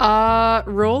 Jay?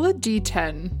 Roll a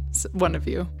d10, one of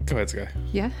you. Go ahead, Sky.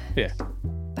 Yeah? Yeah.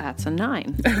 That's a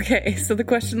 9. Okay, so the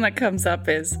question that comes up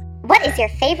is, what is your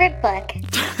favorite book?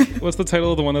 What's the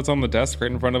title of the one that's on the desk right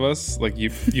in front of us? Like you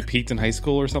peaked in high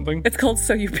school or something? It's called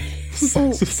So You Peaked.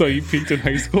 So You Peaked in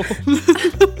High School?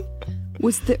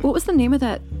 What was the name of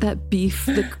that beef,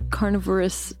 the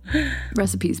carnivorous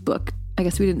recipes book? I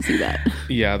guess we didn't see that.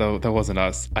 Yeah, that wasn't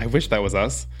us. I wish that was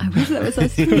us. I wish that was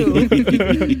us too.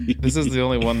 This is the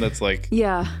only one that's like,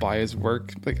 yeah, by his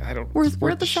work. Like, I don't. Worth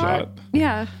the shot.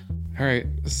 Yeah. All right,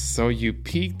 so you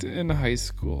peaked in high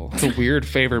school. It's a weird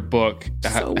favorite book.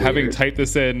 So having weird. typed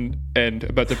this in and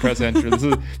about to press enter,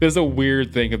 this is a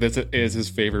weird thing. If this is his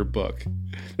favorite book,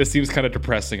 this seems kind of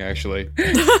depressing, actually.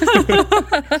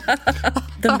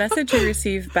 The message you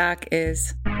receive back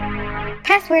is,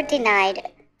 password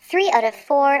denied. 3 out of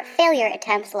 4 failure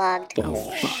attempts logged.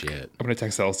 Oh, shit. I'm gonna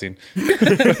text Celestine.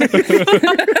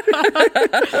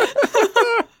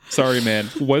 Sorry, man.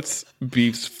 What's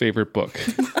Beef's favorite book?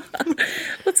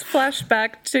 Let's flash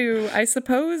back to, I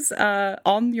suppose,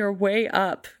 on your way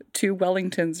up to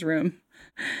Wellington's room.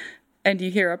 And you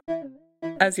hear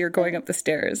as you're going up the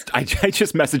stairs. I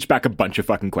just messaged back a bunch of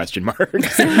fucking question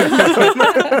marks.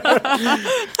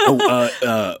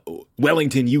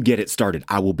 Wellington, you get it started.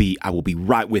 I will be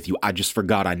right with you. I just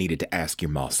forgot I needed to ask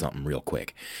your ma something real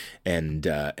quick. And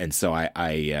so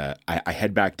I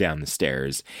head back down the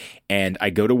stairs, and I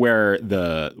go to where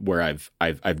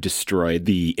I've destroyed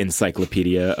the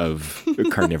encyclopedia of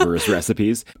carnivorous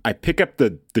recipes. I pick up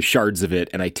the shards of it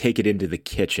and I take it into the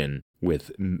kitchen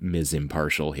with Ms.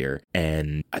 Impartial here,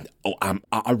 and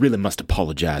I really must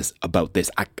apologize about this.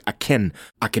 I can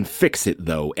fix it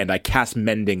though, and I cast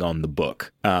mending on the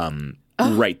book.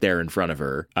 Right there in front of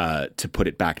her, to put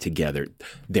it back together.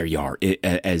 There you are,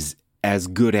 as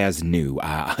good as new.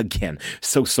 Again,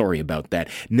 so sorry about that.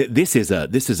 This is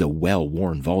a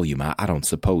well-worn volume. I don't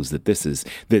suppose that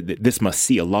this must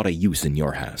see a lot of use in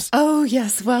your house. Oh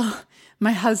yes, well,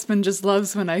 my husband just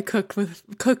loves when I cook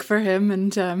for him,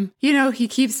 and he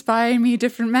keeps buying me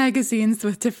different magazines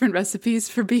with different recipes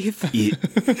for beef.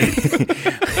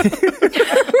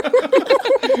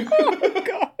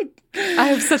 I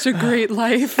have such a great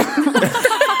life.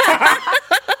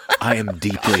 I am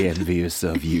deeply envious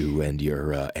of you and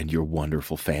your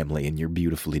wonderful family and your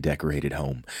beautifully decorated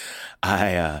home.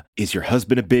 Is your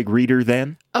husband a big reader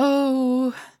then?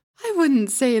 Oh, I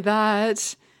wouldn't say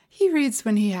that. He reads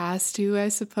when he has to, I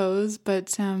suppose.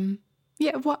 But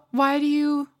yeah. Why are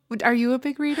you a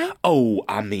big reader? Oh,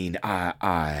 I mean,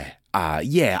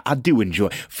 yeah, I do enjoy.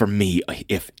 For me,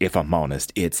 if I'm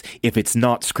honest, if it's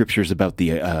not scriptures about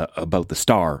the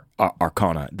star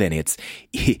arcana, then it's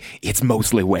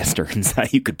mostly westerns.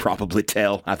 You could probably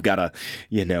tell I've got a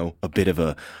bit of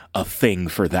a thing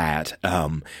for that.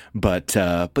 But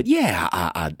yeah,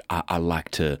 I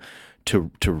like to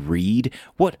read.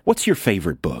 What's your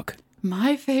favorite book?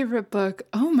 My favorite book?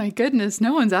 Oh my goodness,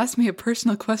 no one's asked me a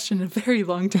personal question in a very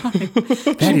long time.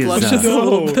 That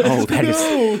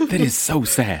is so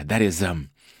sad. That is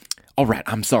all right,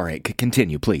 I'm sorry.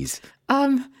 Continue, please.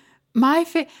 Have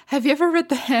you ever read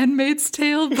The Handmaid's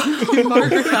Tale by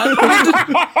Margaret Atwood?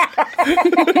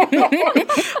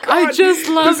 I just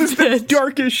loved it. This is the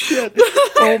darkest shit.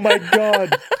 Oh my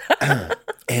god.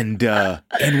 And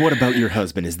what about your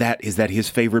husband? Is that his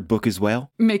favorite book as well?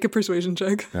 Make a persuasion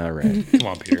check. All right. Come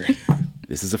on, Peter.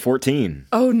 This is a 14.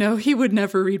 Oh no, he would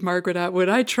never read Margaret Atwood.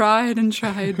 I tried,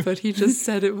 but he just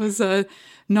said it was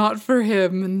not for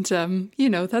him. And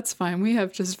that's fine. We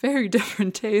have just very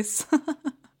different tastes.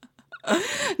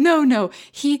 No.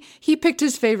 He picked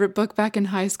his favorite book back in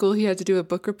high school. He had to do a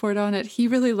book report on it. He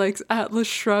really likes Atlas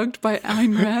Shrugged by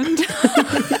Ayn Rand.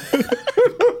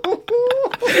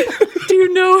 Do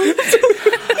you know it?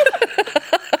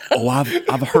 Oh,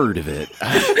 I've heard of it.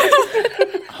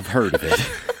 I've heard of it.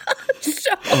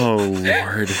 Oh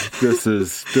Lord, this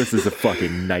is a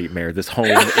fucking nightmare. This home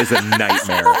is a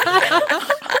nightmare.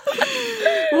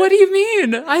 What do you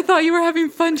mean? I thought you were having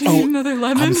fun. Do you need another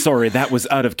lemon? I'm sorry, that was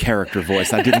out of character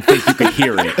voice. I didn't think you could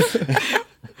hear it.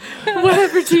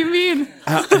 Whatever do you mean?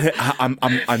 I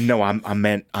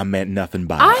meant nothing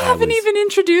by it. I haven't even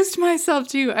introduced myself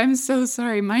to you. I'm so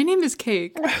sorry. My name is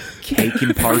Cake. Cake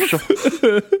Impartial?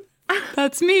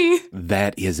 That's me.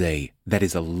 That is a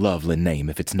lovely name.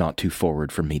 If it's not too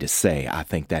forward for me to say, I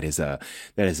think that is a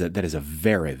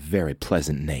very, very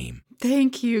pleasant name.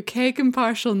 Thank you, Cake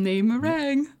Impartial name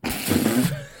meringue.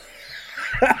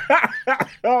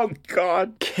 Oh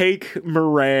God, cake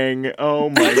meringue.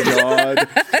 Oh my God,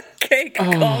 cake.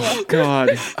 Oh God.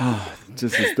 Oh,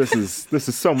 this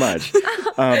is so much.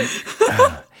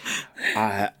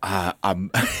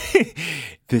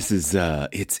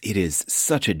 It is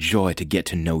such a joy to get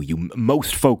to know you.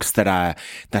 Most folks that I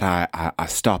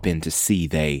stop in to see,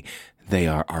 they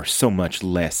are so much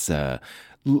less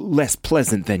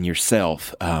pleasant than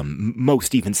yourself.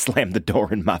 Most even slam the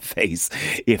door in my face,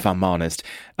 if I'm honest.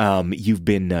 You've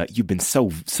been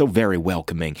so very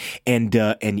welcoming, and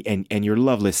your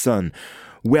lovely son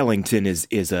Wellington is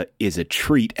a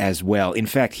treat as well. In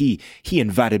fact, he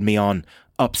invited me on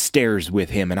upstairs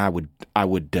with him, and I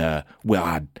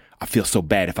feel so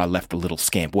bad if I left the little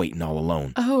scamp waiting all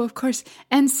alone. Oh, of course.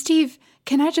 And Steve,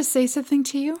 can I just say something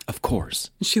to you? Of course.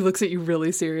 She looks at you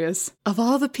really serious. Of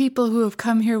all the people who have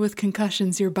come here with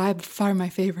concussions, you're by far my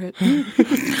favorite.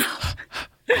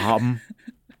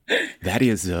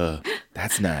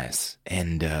 That's nice.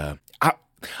 And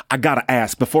I gotta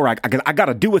ask before I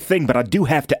gotta do a thing, but I do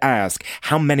have to ask,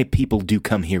 how many people do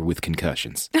come here with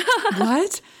concussions?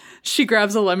 What? She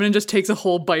grabs a lemon and just takes a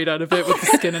whole bite out of it with the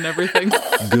skin and everything.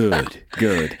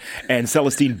 Good. And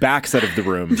Celestine backs out of the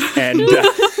room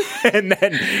and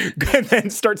then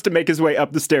starts to make his way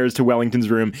up the stairs to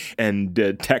Wellington's room and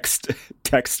text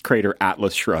Crater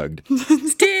Atlas Shrugged.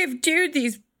 Steve, dude,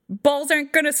 these balls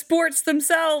aren't gonna sports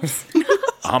themselves.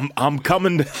 I'm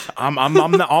coming. I'm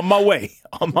on my way.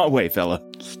 On my way, fella.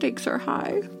 Stakes are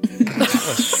high.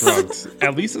 Atlas shrugged.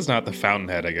 At least it's not the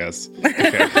Fountainhead, I guess.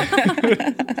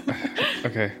 Okay.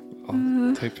 Okay.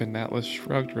 I'll type in Atlas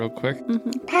shrugged real quick.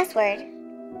 Password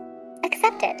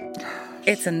accepted.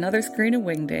 It's another screen of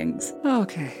wingdings.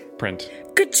 Okay. Print.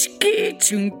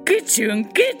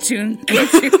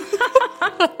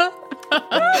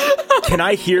 Can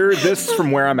I hear this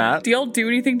from where I'm at? Do y'all do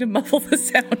anything to muffle the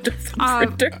sound of the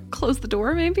printer? Close the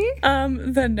door, maybe?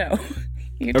 Then no.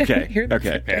 You don't hear the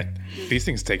Okay. Man, these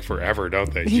things take forever,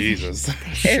 don't they? Jesus.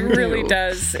 It really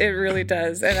does. It really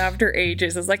does. And after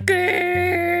ages, it's like...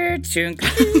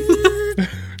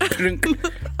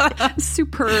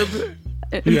 Superb.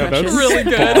 Yeah, that's really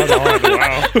good. spot on.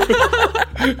 Wow.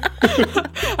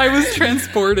 I was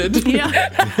transported. Yeah.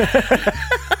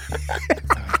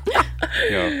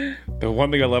 The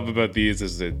one thing I love about these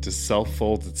is it just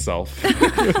self-folds itself.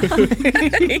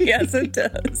 Yes, it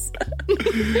does.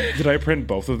 Did I print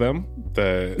both of them?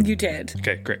 You did.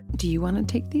 Okay, great. Do you want to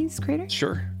take these, Crater?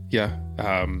 Sure. Yeah.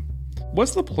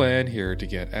 What's the plan here to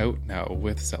get out now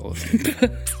with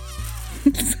Celestine?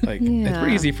 It's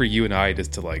pretty easy for you and I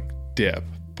just to dip,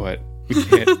 but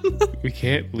we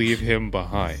can't leave him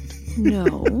behind.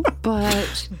 No,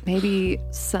 but maybe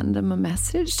send him a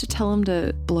message to tell him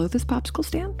to blow this popsicle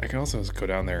stand? I can also just go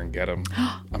down there and get him.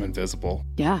 I'm invisible.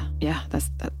 Yeah,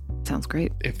 that sounds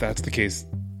great. If that's the case,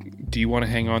 do you want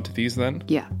to hang on to these then?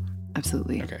 Yeah,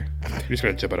 absolutely. Okay. You're just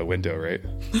going to jump out a window, right?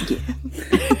 Yeah.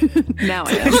 Now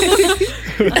I am.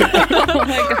 Oh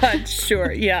my god,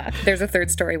 sure. Yeah. There's a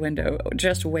third story window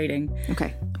just waiting.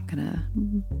 Okay. I'm gonna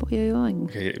boing.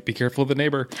 Okay, be careful of the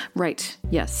neighbor. Right,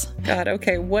 yes. God,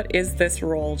 okay, what is this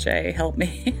roll, Jay? Help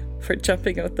me. For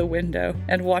jumping out the window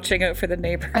and watching out for the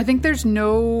neighbor. I think there's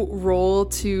no roll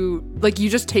to, you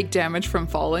just take damage from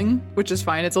falling, which is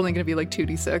fine. It's only going to be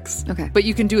 2d6. Okay. But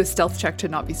you can do a stealth check to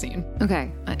not be seen.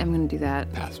 Okay, I'm going to do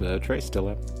that. Pass Trace still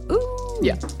up. Ooh.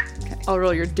 Yeah. Okay. I'll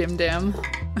roll your dim dam.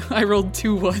 I rolled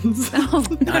 2 1s. Oh,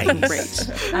 nice. Great.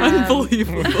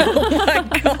 Unbelievable. Oh my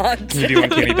god. Can you do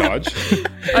uncanny dodge?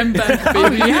 I'm back,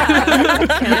 baby.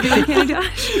 Can I do uncanny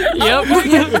dodge? Yep.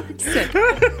 Sick.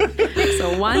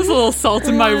 So one. There's a little salt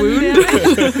in my wound.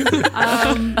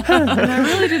 And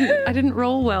I didn't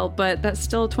roll well, but that's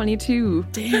still 22.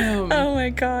 Damn. Oh my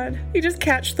god. You just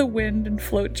catch the wind and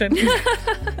float gently.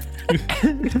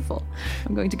 Beautiful.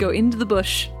 I'm going to go into the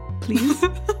bush, please.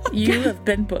 You have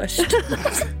been bushed.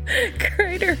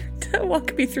 Crater,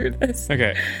 walk me through this.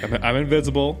 Okay, I'm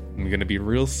invisible. I'm going to be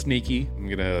real sneaky. I'm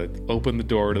going to open the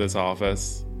door to this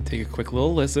office, take a quick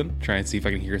little listen, try and see if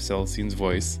I can hear Celestine's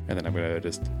voice, and then I'm going to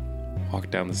just walk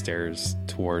down the stairs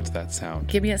towards that sound.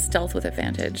 Give me a stealth with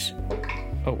advantage.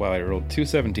 Oh, wow, I rolled 2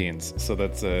 17s, so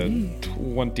that's a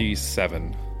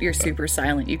 27. You're super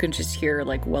silent. You can just hear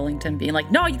Wellington being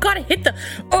like, "No, you gotta hit the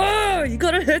A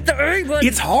button.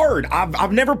 It's hard.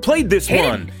 I've never played this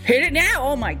one. Hit it now.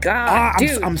 Oh my god,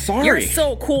 dude. I'm sorry. You're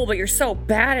so cool, but you're so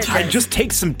bad at It this. just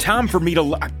takes some time for me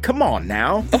to. Come on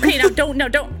now. Okay, now don't.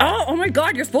 Oh my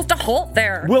god, you're supposed to halt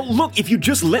there. Well, look, if you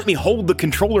just let me hold the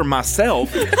controller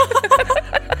myself.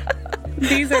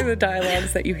 These are the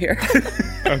dialogues that you hear.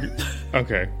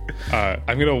 Okay.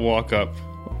 I'm going to walk up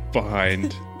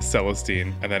behind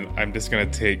Celestine, and then I'm just going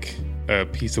to take a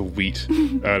piece of wheat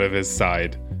out of his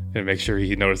side and make sure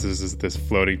he notices this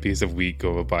floating piece of wheat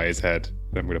go by his head.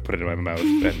 And I'm going to put it in my mouth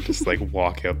and just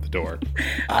walk out the door.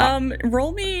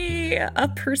 Roll me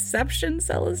a perception,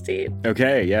 Celestine.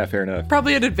 Okay, yeah, fair enough.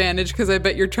 Probably an advantage because I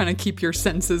bet you're trying to keep your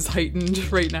senses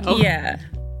heightened right now. Yeah.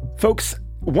 Folks,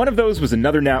 one of those was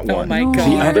another nat 1. Oh my god.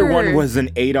 The other one was an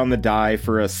 8 on the die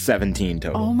for a 17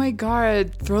 total. Oh my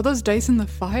god. Throw those dice in the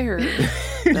fire.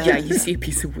 Yeah, you see a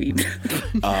piece of wheat.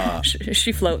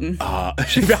 She floating. I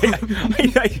think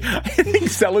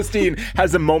Celestine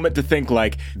has a moment to think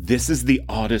this is the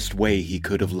oddest way he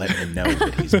could have let me know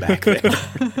that he's back there.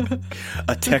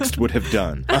 A text would have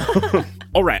done.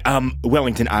 All right,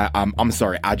 Wellington, I'm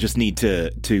sorry. I just need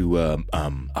to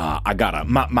I gotta,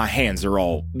 my hands are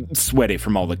all sweaty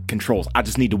from all the controls. I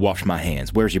just need to wash my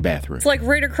hands. Where's your bathroom? It's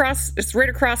right across. It's right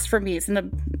across from me. It's the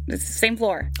same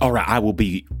floor. All right, I will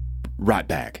be right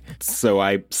back. So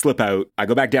I slip out. I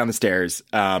go back down the stairs.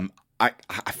 I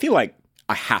feel like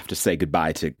I have to say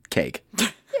goodbye to Cake.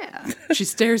 Yeah. She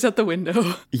stares out the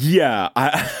window. Yeah,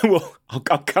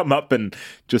 I'll come up and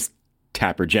just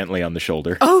tap her gently on the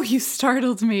shoulder. Oh, you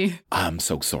startled me. I'm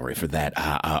so sorry for that.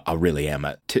 I really am.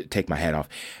 Take my hat off.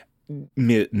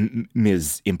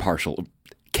 Ms. Impartial,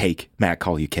 Cake. May I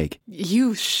call you Cake?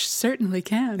 You certainly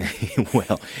can.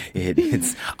 Well,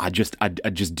 it's I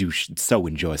just do so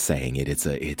enjoy saying it.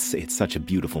 It's such a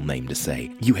beautiful name to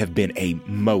say. You have been a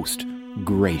most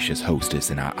gracious hostess,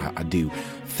 and I do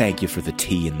thank you for the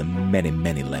tea and the many,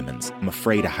 many lemons. I'm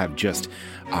afraid I've just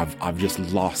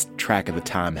lost track of the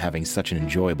time having such an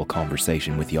enjoyable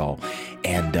conversation with y'all,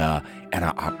 and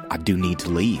I do need to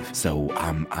leave. So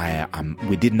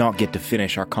we did not get to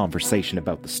finish our conversation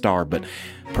about the star, but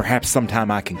perhaps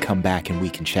sometime I can come back and we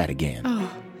can chat again.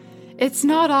 Oh, it's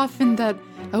not often that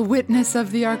a witness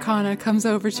of the Arcana comes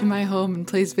over to my home and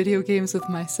plays video games with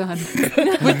my son.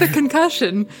 With the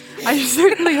concussion, I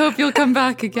certainly hope you'll come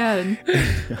back again.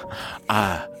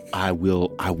 I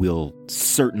will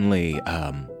certainly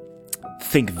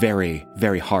think very,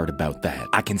 very hard about that.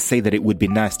 I can say that it would be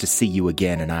nice to see you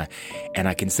again, and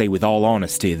I can say with all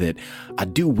honesty that I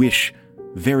do wish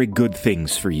very good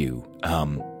things for you.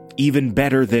 Even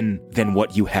better than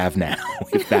what you have now,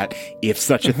 if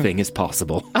such a thing is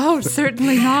possible. Oh,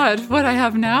 certainly not. What I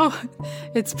have now,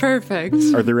 it's perfect.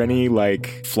 Are there any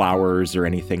like flowers or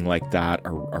anything like that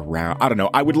around? I don't know.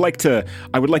 I would like to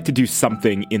do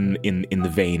something in the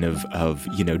vein of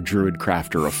druid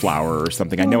crafter a flower or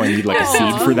something. I know I need like a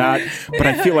seed for that, but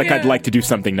I feel like I'd like to do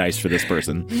something nice for this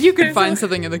person. You can find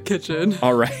something in the kitchen.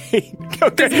 All right.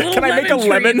 Okay. Can I make a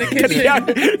lemon?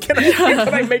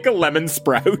 Can I make a lemon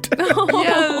sprout?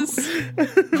 Yes.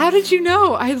 How did you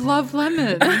know? I love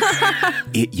lemons.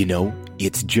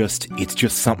 It's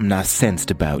just something I sensed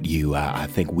about you. I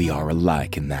think we are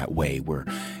alike in that way. We're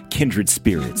kindred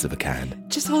spirits of a kind.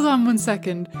 Just hold on 1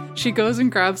 second. She goes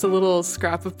and grabs a little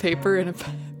scrap of paper and a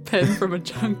pen from a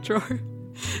junk drawer.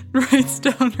 Writes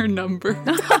down her number.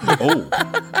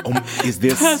 Is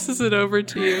this... Passes it over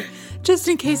to you. Just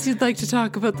in case you'd like to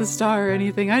talk about the star or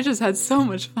anything. I just had so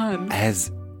much fun.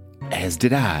 As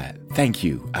did I. Thank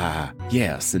you.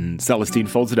 Yes. And Celestine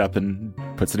folds it up and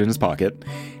puts it in his pocket.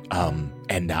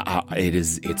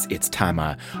 It's time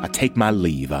I take my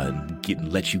leave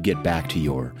and let you get back to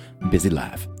your busy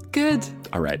life. Good.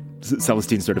 All right.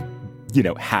 Celestine sort of,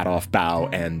 hat off bow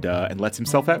and lets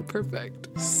himself out. Perfect.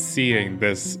 Seeing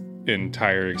this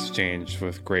entire exchange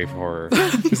with grave horror,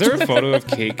 is there a photo of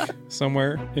Cake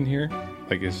somewhere in here?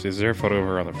 Like, is there a photo of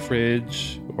her on the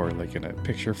fridge or like in a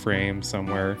picture frame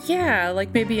somewhere? Yeah,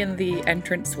 like maybe in the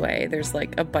entranceway, there's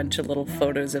like a bunch of little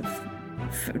photos of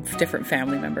different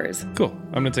family members. Cool.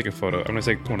 I'm going to take a photo. I'm going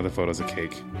to take one of the photos of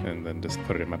Cake and then just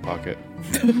put it in my pocket.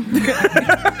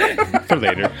 For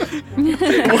later.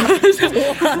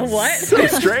 What? So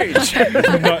strange.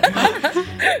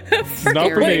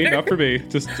 Not for me.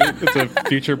 Just it's a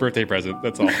future birthday present.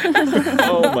 That's all.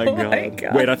 Oh my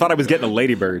god. Wait, I thought I was getting a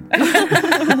ladybird.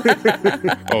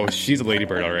 Oh, she's a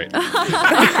ladybird, all right.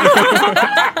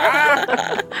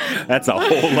 That's a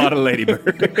whole lot of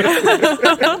ladybird.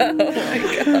 Oh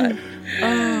my god.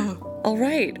 Oh. All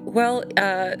right. Well,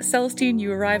 Celestine,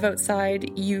 you arrive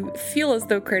outside. You feel as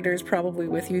though Crater is probably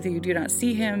with you, that you do not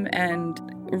see him. And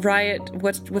Riot,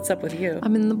 what's up with you?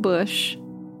 I'm in the bush,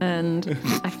 and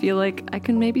I feel like I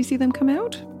can maybe see them come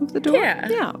out of the door.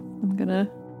 Yeah. I'm gonna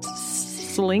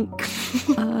slink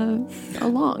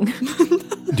along.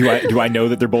 Do I know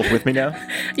that they're both with me now?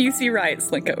 You see Riot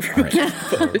slink over. All right.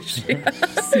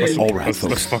 All right,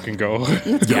 let's fucking go.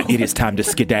 Yeah, it is time to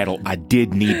skedaddle. I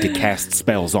did need to cast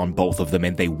spells on both of them,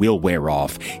 and they will wear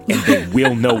off, and they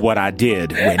will know what I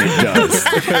did when it does.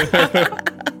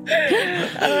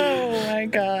 Oh my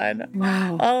god.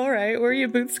 Wow. All right, where are you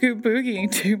boot scoot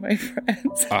boogieing to, my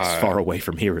friends? As far away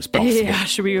from here as possible. Yeah,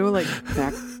 should we go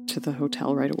back to the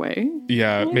hotel right away?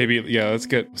 Yeah, maybe. Yeah, let's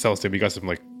get Celestine. We got some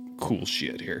cool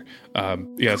shit here.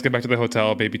 Let's get back to the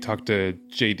hotel. Maybe talk to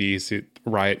JD, see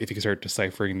Riot if you can start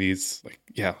deciphering these.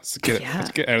 Let's get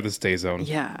out of the stay zone.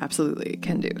 Yeah, absolutely,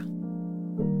 can do.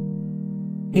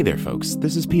 Hey there, folks.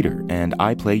 This is Peter, and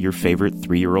I play your favorite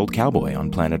 3-year-old cowboy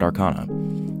on Planet Arcana.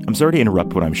 I'm sorry to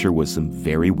interrupt what I'm sure was some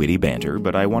very witty banter,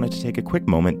 but I wanted to take a quick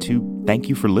moment to thank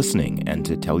you for listening and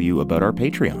to tell you about our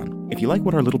Patreon. If you like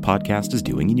what our little podcast is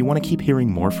doing and you want to keep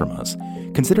hearing more from us,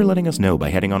 consider letting us know by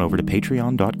heading on over to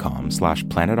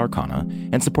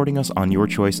patreon.com/planetarcana and supporting us on your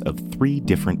choice of 3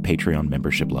 different Patreon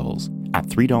membership levels. At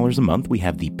 $3 a month, we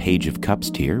have the Page of Cups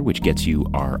tier, which gets you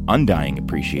our undying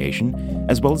appreciation,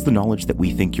 as well as the knowledge that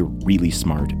we think you're really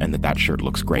smart and that shirt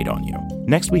looks great on you.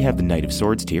 Next, we have the Knight of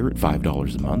Swords tier at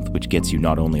 $5 a month, which gets you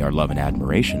not only our love and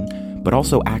admiration, but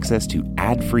also access to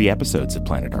ad-free episodes of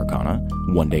Planet Arcana,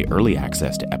 one-day early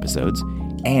access to episodes,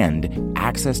 and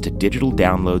access to digital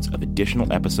downloads of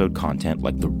additional episode content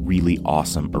like the really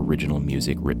awesome original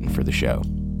music written for the show.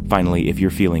 Finally, if you're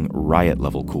feeling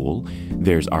riot-level cool,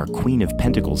 there's our Queen of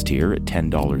Pentacles tier at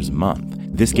 $10 a month.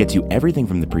 This gets you everything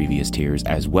from the previous tiers,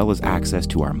 as well as access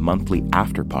to our monthly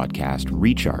after podcast,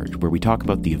 Recharge, where we talk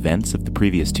about the events of the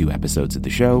previous 2 episodes of the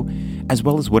show, as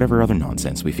well as whatever other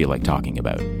nonsense we feel like talking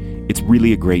about. It's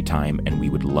really a great time, and we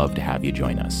would love to have you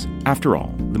join us. After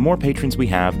all, the more patrons we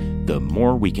have, the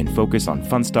more we can focus on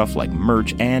fun stuff like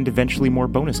merch and eventually more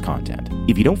bonus content.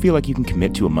 If you don't feel like you can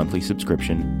commit to a monthly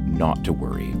subscription, not to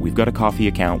worry. We've got a Ko-fi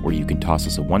account where you can toss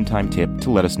us a one-time tip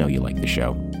to let us know you like the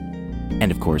show.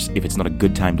 And of course, if it's not a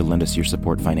good time to lend us your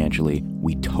support financially,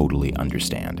 we totally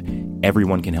understand.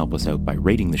 Everyone can help us out by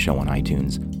rating the show on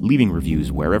iTunes, leaving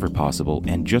reviews wherever possible,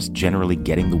 and just generally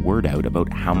getting the word out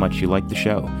about how much you like the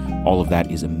show. All of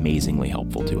that is amazingly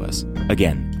helpful to us.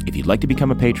 Again, if you'd like to become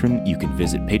a patron, you can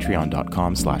visit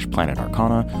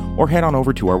patreon.com/planetarcana or head on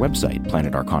over to our website,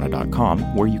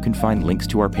 planetarcana.com, where you can find links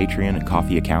to our Patreon and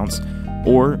Ko-fi accounts,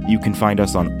 or you can find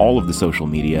us on all of the social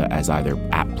media as either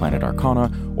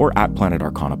 @PlanetArcana or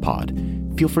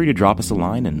 @PlanetArcanaPod. Feel free to drop us a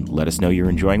line and let us know you're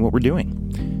enjoying what we're doing.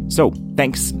 So,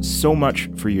 thanks so much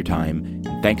for your time,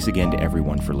 and thanks again to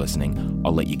everyone for listening.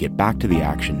 I'll let you get back to the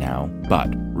action now, but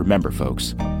remember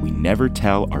folks, we never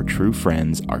tell our true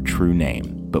friends our true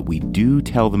name, but we do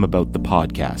tell them about the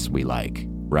podcasts we like,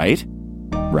 right?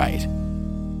 Right.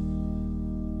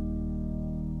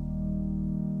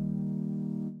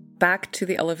 Back to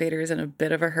the elevators in a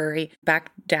bit of a hurry,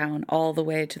 back down all the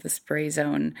way to the spray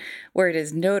zone, where it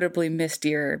is notably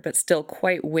mistier, but still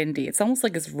quite windy. It's almost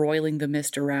like it's roiling the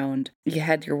mist around. You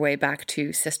head your way back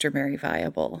to Sister Mary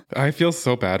Viable. I feel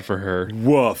so bad for her.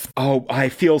 Woof. Oh, I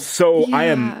feel so...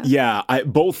 Yeah.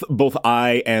 Both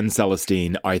I and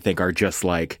Celestine, I think, are just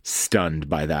like stunned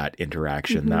by that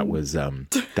interaction.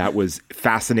 Mm-hmm. That was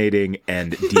fascinating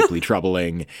and deeply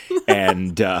troubling.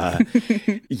 And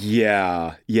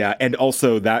yeah. And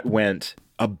also that went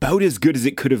about as good as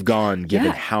it could have gone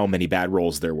given how many bad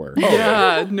rolls there were.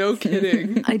 Yeah, no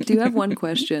kidding. I do have one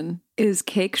question. Is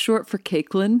cake short for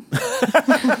Cakelin?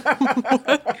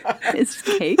 Is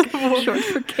cake short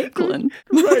for Cakelin?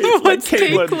 Right. What's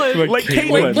Cakelin? Like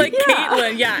Caitlin. Like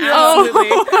Caitlin, yeah,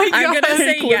 absolutely. I'm going to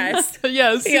say yes.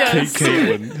 Yes.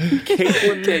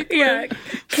 Caitlin. Yeah.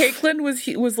 Caitlin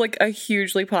was like a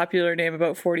hugely popular name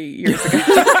about 40 years ago.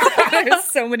 There's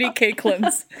so many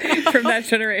Caitlins from that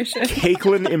generation.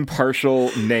 Caitlin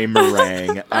impartial name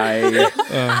meringue. I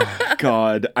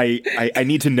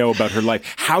need to know about her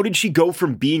life. How did she go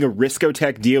from being a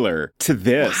Riscotech dealer to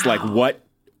this? Wow. Like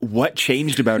what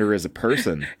changed about her as a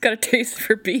person? Got a taste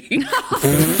for beef. Good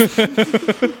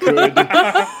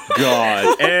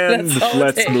God. And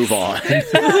let's move on.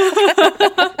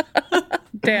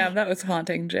 Damn, that was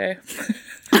haunting, Jay.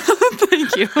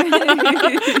 Thank you.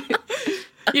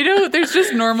 You know, there's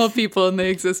just normal people and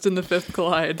they exist in the Fifth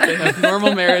Collide. They have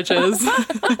normal marriages.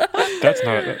 That's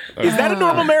not... Is that a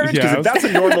normal marriage? Because if that's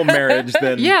a normal marriage,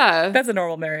 then... Yeah. That's a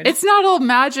normal marriage. It's not all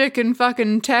magic and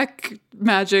fucking tech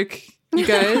magic, you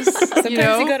guys. Sometimes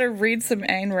you gotta read some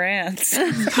Ayn Rand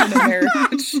in a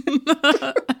marriage.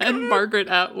 And Margaret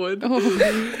Atwood.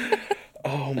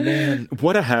 Oh man,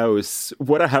 what a house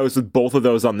with both of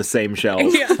those on the same shelf.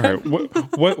 Yeah. All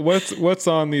right, what's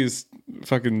on these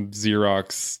fucking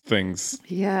Xerox things?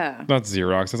 Yeah. Not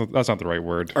Xerox, that's not the right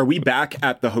word. Are we back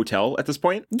at the hotel at this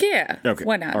point? Yeah. Okay.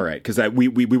 Why not? All right, because we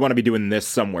want to be doing this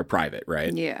somewhere private,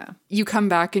 right? Yeah. You come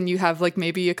back and you have like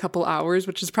maybe a couple hours,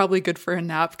 which is probably good for a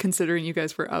nap considering you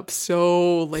guys were up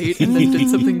so late and then did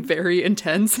something very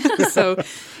intense. So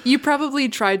you probably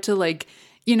tried to like,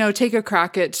 you know, take a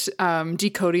crack at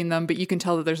decoding them, but you can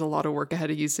tell that there's a lot of work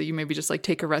ahead of you. So you maybe just like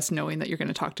take a rest knowing that you're going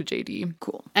to talk to JD.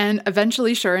 Cool. And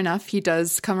eventually, sure enough, he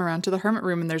does come around to the hermit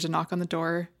room and there's a knock on the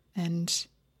door and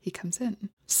he comes in.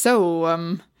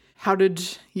 So, how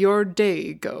did your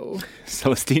day go?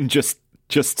 Celestine just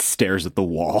stares at the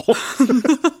wall.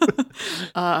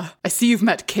 I see you've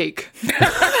met Cake.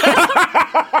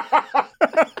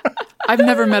 I've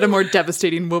never met a more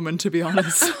devastating woman, to be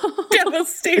honest.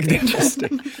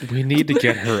 Devastating. We need to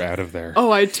get her out of there.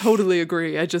 Oh, I totally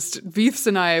agree. Veiths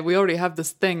and we already have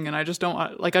this thing, and I just don't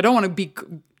want, I don't want to be,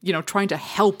 you know, trying to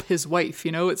help his wife.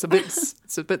 You know, it's a bit sus,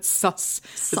 as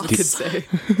the kids say.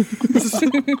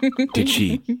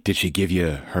 Did she give you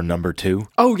her number too?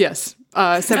 Oh yes.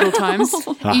 Several times.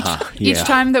 Each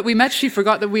time that we met, she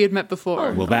forgot that we had met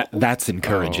before. Well, that's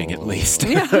encouraging at least.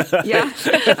 Yeah,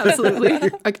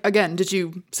 absolutely. Again, did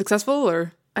you successful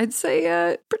or? I'd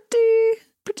say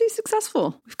pretty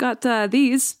successful. We've got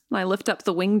these. I lift up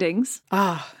the wingdings.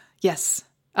 Ah, yes.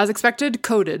 As expected,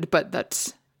 coded, but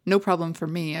that's no problem for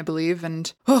me, I believe.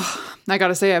 And I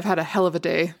gotta say, I've had a hell of a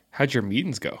day. How'd your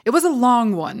meetings go? It was a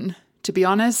long one, To be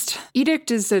honest,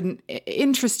 Edict is an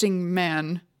interesting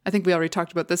man. I think we already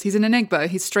talked about this. He's an enigma.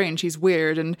 He's strange. He's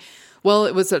weird. And, well,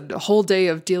 it was a whole day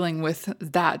of dealing with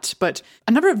that. But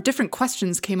a number of different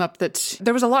questions came up that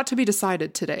there was a lot to be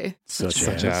decided today. Such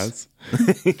as?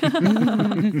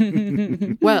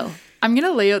 Well, I'm going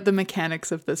to lay out the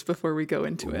mechanics of this before we go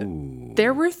into it. Ooh.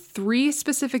 There were 3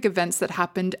 specific events that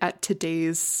happened at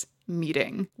today's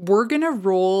meeting. We're going to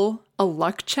roll a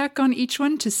luck check on each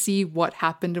one to see what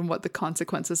happened and what the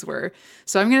consequences were.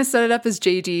 So I'm going to set it up as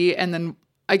JD, and then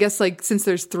I guess, like, since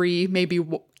there's 3, maybe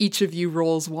each of you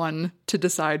rolls 1 to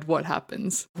decide what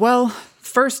happens. Well,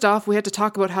 first off, we had to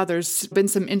talk about how there's been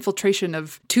some infiltration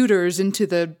of tutors into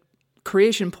the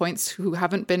creation points who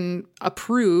haven't been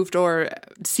approved or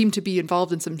seem to be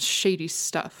involved in some shady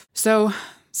stuff. So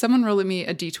someone roll me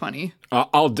a d20.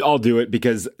 I'll do it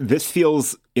because this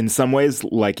feels in some ways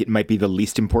like it might be the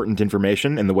least important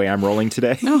information in the way I'm rolling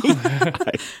today.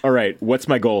 All right, what's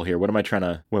my goal here? What am I trying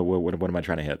to what am I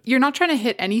trying to hit? You're not trying to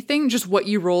hit anything, just what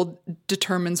you rolled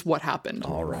determines what happened.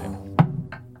 All right.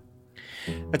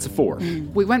 That's a 4.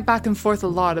 We went back and forth a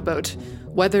lot about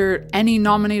whether any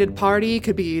nominated party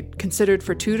could be considered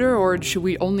for tutor, or should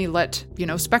we only let,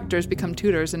 specters become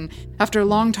tutors. And after a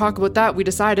long talk about that, we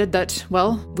decided that,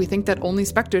 well, we think that only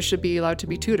specters should be allowed to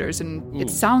be tutors. And it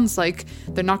sounds like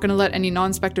they're not going to let any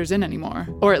non-specters in anymore.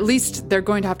 Or at least they're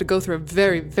going to have to go through a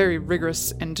very, very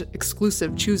rigorous and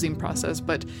exclusive choosing process.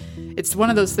 But it's one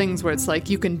of those things where it's like,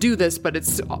 you can do this, but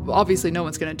it's obviously no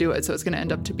one's going to do it. So it's going to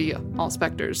end up to be all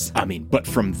specters. I mean, but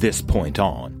from this point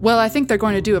on. Well, I think they're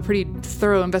going to do a pretty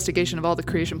thorough investigation of all the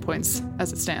creation points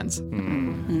as it stands.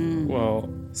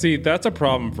 Well, see, that's a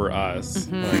problem for us.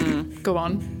 Go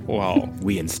on. Well,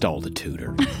 we installed a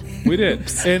tutor. We did.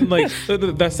 And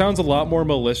that sounds a lot more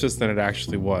malicious than it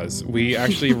actually was. We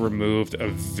actually removed a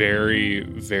very,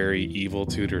 very evil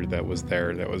tutor that was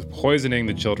there that was poisoning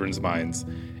the children's minds.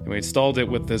 And we installed it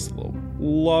with this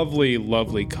lovely,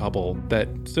 lovely couple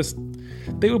that just,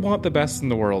 they would want the best in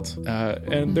the world.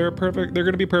 And they're perfect. They're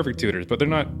going to be perfect tutors, but they're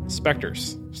not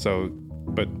specters.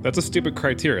 But that's a stupid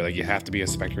criteria. Like, you have to be a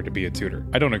specter to be a tutor.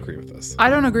 I don't agree with this. I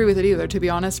don't agree with it either, to be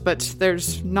honest, but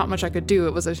there's not much I could do.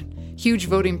 It was a huge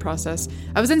voting process.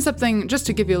 I was in something, just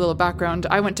to give you a little background,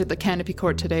 I went to the Canopy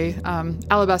Court today,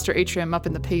 Alabaster Atrium up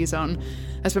in the Pay Zone.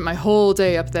 I spent my whole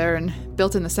day up there and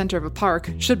built in the center of a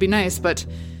park. Should be nice, but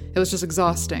it was just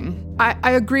exhausting.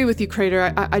 I agree with you,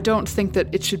 Crater. I don't think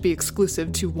that it should be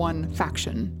exclusive to one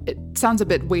faction. It sounds a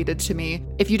bit weighted to me.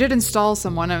 If you did install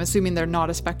someone, I'm assuming they're not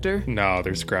a specter. No,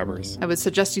 they're scrubbers. I would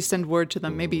suggest you send word to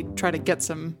them. Maybe try to get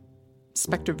some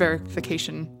specter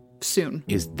verification soon.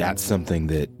 Is that something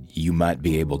that you might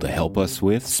be able to help us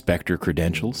with? Specter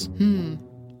credentials?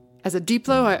 As a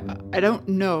Diplo, I don't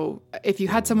know. If you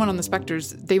had someone on the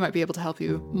specters, they might be able to help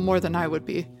you more than I would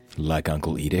be. Like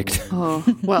Uncle Edict? Oh,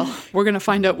 well, we're going to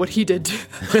find out what he did.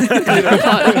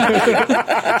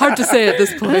 Hard to say at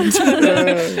this point.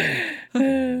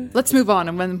 Let's move on,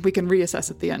 and then we can reassess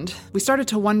at the end. We started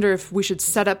to wonder if we should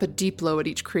set up a Diplo at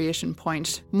each creation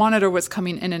point, monitor what's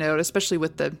coming in and out, especially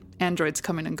with the androids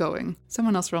coming and going.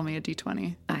 Someone else roll me a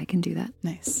d20. I can do that.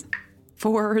 Nice.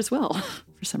 4 as well,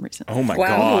 for some reason. Oh my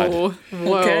God.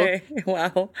 Whoa. Okay,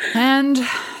 wow. And it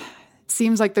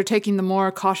seems like they're taking the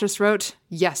more cautious route.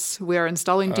 Yes, we are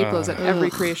installing Diplos at every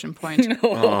creation point.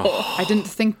 I didn't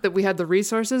think that we had the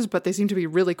resources, but they seem to be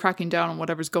really cracking down on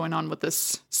whatever's going on with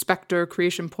this Spectre,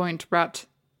 creation point, rat,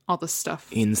 all this stuff.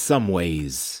 In some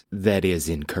ways, that is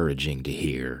encouraging to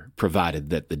hear,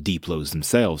 provided that the Diplos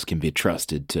themselves can be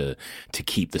trusted to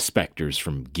keep the Spectres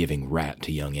from giving rat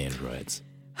to young androids.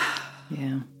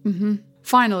 Yeah.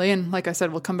 Finally, and like I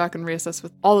said, we'll come back and reassess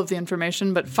with all of the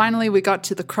information, but finally we got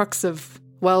to the crux of,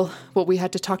 well, what we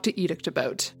had to talk to Edict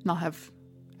about. And I'll have,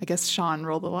 I guess, Sean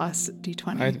roll the last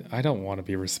d20. I don't want to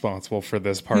be responsible for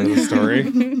this part of the story.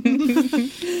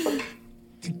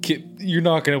 You're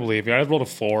not going to believe me. I rolled a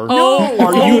 4.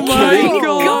 Are you kidding?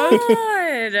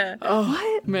 God. Oh,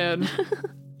 what? Man.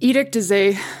 Edict is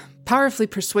a powerfully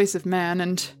persuasive man,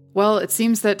 and, well, it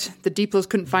seems that the Diplos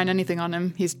couldn't find anything on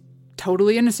him. He's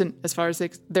totally innocent as far as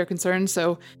they're concerned,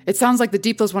 so it sounds like the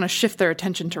Diplos want to shift their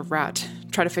attention to Rat,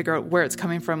 try to figure out where it's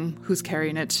coming from, who's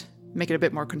carrying it, make it a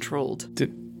bit more controlled.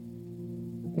 Did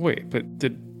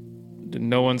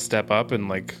no one step up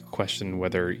and question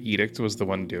whether Edict was the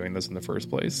one doing this in the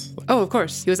first place? Oh, of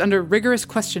course. He was under rigorous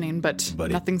questioning, but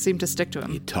nothing seemed to stick to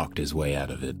him. He talked his way out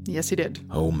of it. Yes, he did.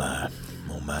 Oh my.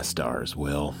 my stars.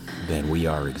 Well, then we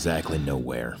are exactly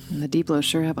nowhere. And the Deeplos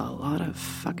sure have a lot of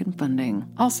fucking funding.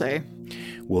 I'll say.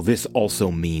 Well, this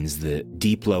also means that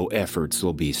Deeplo efforts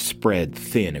will be spread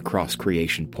thin across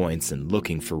creation points and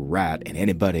looking for Rat, and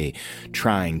anybody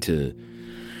trying to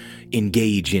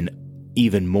engage in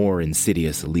even more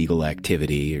insidious illegal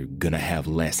activity are gonna have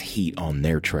less heat on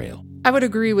their trail. I would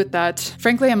agree with that.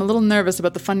 Frankly, I'm a little nervous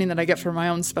about the funding that I get for my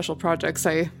own special projects.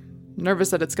 I'm nervous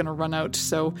that it's going to run out.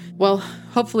 So, well,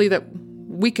 hopefully that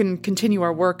we can continue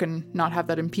our work and not have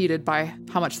that impeded by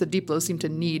how much the Deeplos seem to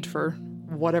need for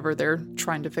whatever they're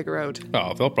trying to figure out.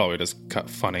 Oh, they'll probably just cut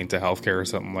funding to healthcare or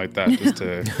something like that just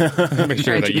to make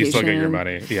sure that you still get your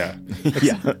money. Yeah.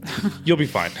 You'll be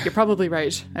fine. You're probably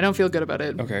right. I don't feel good about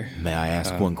it. Okay. May I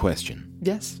ask one question?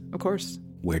 Yes, of course.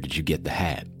 Where did you get the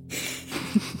hat?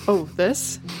 Oh,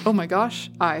 this? Oh my gosh,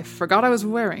 I forgot I was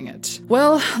wearing it.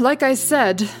 Well, like I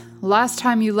said, last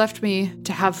time you left me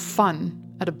to have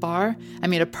fun at a bar, I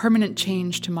made a permanent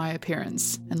change to my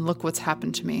appearance. And look what's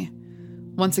happened to me.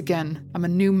 Once again, I'm a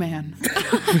new man.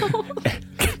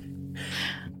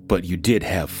 But you did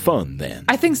have fun then.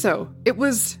 I think so. It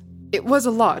was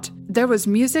a lot. There was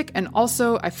music, and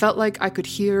also I felt like I could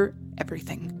hear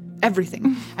everything.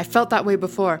 Everything. I felt that way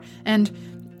before. And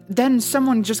then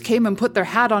someone just came and put their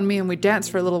hat on me, and we danced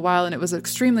for a little while, and it was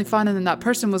extremely fun, and then that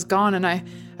person was gone, and I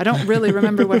don't really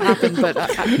remember what happened, but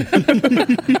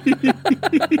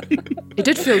it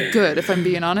did feel good, if I'm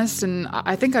being honest, and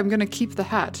I think I'm going to keep the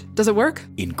hat. Does it work?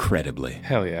 Incredibly.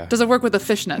 Hell yeah. Does it work with the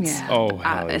fishnets? Yeah. Oh,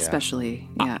 hell yeah. Especially,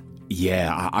 yeah.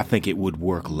 Yeah, I think it would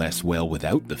work less well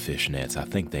without the fishnets. I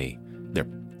think they're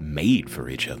made for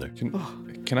each other.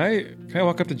 Can I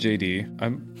walk up to JD?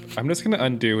 I'm just gonna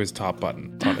undo his top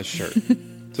button on his shirt.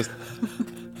 Just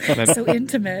so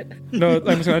intimate. No,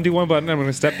 I'm just gonna undo one button. I'm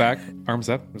gonna step back, arms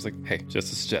up. I was like, hey,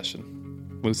 just a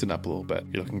suggestion. Loosen up a little bit.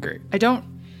 You're looking great. I don't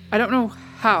know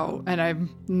how, and I'm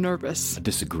nervous. I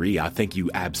disagree. I think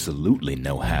you absolutely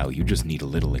know how. You just need a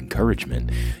little encouragement.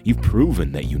 You've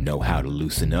proven that you know how to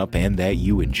loosen up and that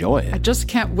you enjoy it. I just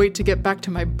can't wait to get back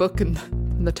to my book in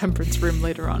the temperance room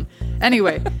later on.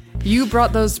 Anyway, you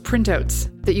brought those printouts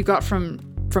that you got from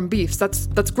Beefs.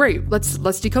 That's great.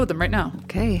 Let's decode them right now.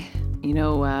 Okay. You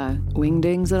know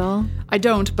wingdings at all? I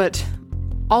don't, but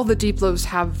all the Deeplos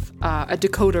have a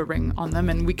decoder ring on them,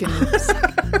 and we can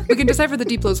decipher the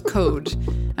Deeplos code.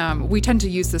 We tend to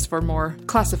use this for more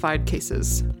classified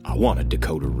cases. I want a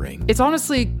decoder ring. It's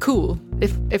honestly cool.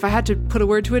 If I had to put a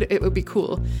word to it, it would be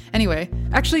cool. Anyway,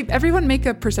 actually, everyone make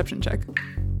a perception check.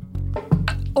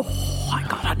 Oh, I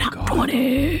got a nat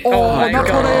 20. Oh my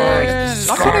god.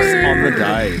 6 on the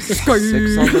dice. 6 on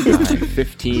the die.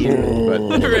 15.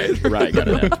 But Riot got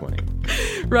a nat 20.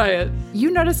 Riot,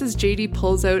 you notice as JD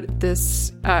pulls out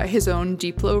this his own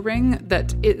Deeplo ring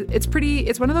that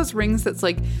it's one of those rings that's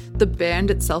like the band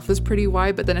itself is pretty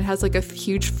wide, but then it has like a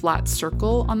huge flat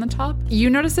circle on the top. You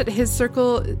notice that his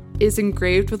circle is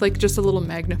engraved with like just a little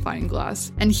magnifying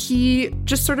glass, and he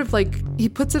just sort of like he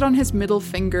puts it on his middle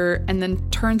finger and then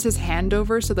turns his hand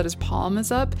over so that his palm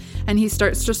is up, and he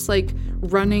starts just like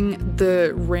running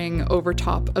the ring over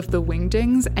top of the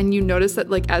wingdings, and you notice that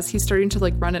like as he's starting to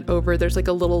like run it over, there's like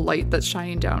a little light that's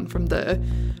shining down from the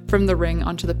ring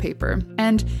onto the paper.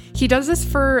 And he does this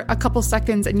for a couple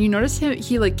seconds, and you notice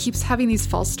he like keeps having these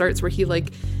false starts where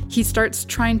he starts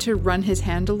trying to run his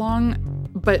hand along,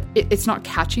 but it's not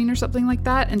catching or something like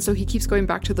that, and so he keeps going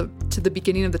back to the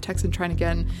beginning of the text and trying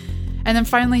again. And then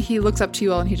finally he looks up to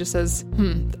you all and he just says,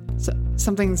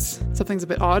 something's a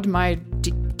bit odd. My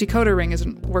decoder ring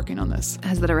isn't working on this.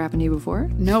 Has that ever happened to you before?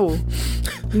 No,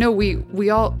 we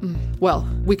all, well,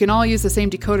 we can all use the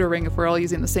same decoder ring if we're all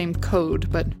using the same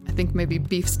code, but I think maybe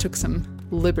Beefs took some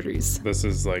liberties. This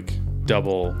is like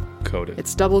double coded.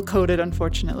 It's double coded,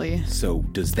 unfortunately. So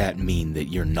does that mean that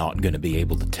you're not going to be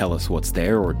able to tell us what's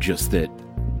there, or just that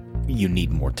you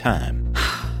need more time?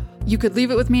 You could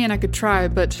leave it with me and I could try,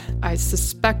 but I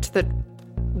suspect that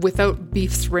without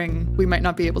Beef's ring, we might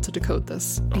not be able to decode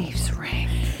this. Beef's ring.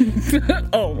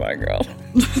 Oh my god.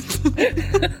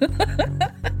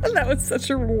 That was such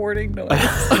a rewarding noise.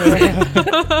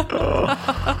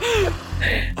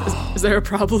 Is there a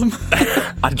problem?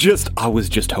 I was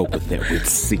just hoping that we'd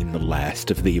seen the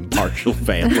last of the Impartial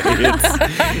family.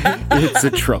 It's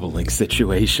a troubling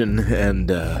situation.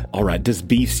 And, all right, does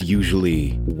Beefs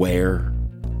usually wear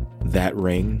that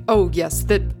ring? Oh, yes.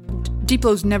 That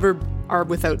Deeplos never are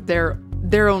without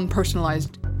their own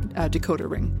personalized decoder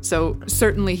ring. So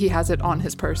certainly he has it on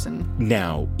his person.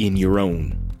 Now, in your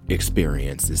own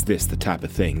experience, is this the type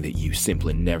of thing that you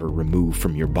simply never remove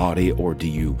from your body, or do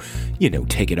you,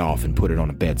 take it off and put it on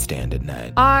a bedstand at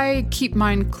night? I keep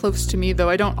mine close to me, though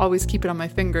I don't always keep it on my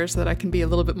finger so that I can be a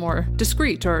little bit more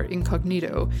discreet or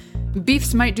incognito.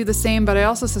 Beefs might do the same, but I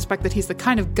also suspect that he's the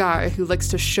kind of guy who likes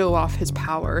to show off his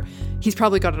power. He's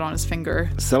probably got it on his finger.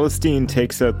 Celestine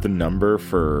takes out the number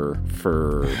for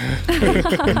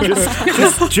and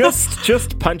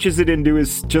just punches it into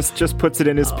his, just puts it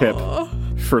in his pip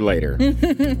for later.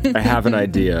 I have an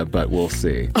idea, but we'll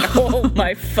see. Oh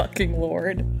my fucking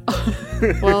lord.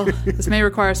 Well, this may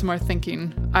require some more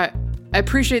thinking. I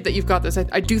appreciate that you've got this.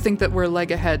 I do think that we're a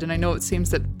leg ahead, and I know it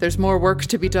seems that there's more work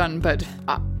to be done, but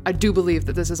I do believe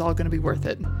that this is all going to be worth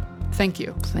it. Thank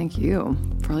you. Thank you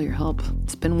for all your help.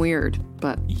 It's been weird,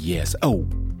 but... Yes. Oh,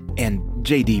 and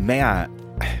JD, may I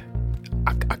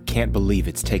can't believe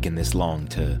it's taken this long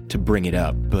to bring it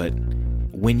up, but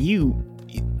when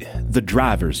the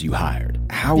drivers you hired,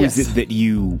 how is it that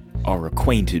you are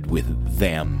acquainted with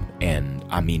them? And,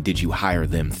 did you hire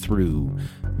them through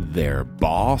their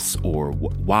boss, or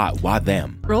why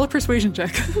them? Roll a persuasion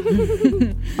check.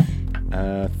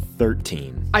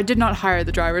 13. I did not hire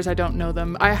the drivers. I don't know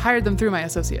them. I hired them through my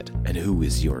associate. And who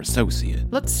is your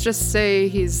associate? Let's just say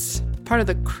he's part of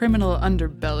the criminal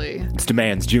underbelly. It's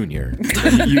Demands Jr.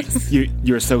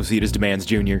 Your associate is Demands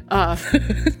Jr.?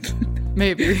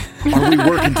 Maybe. Are we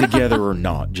working together or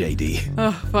not, JD?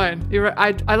 Oh, fine. You're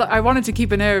right. I wanted to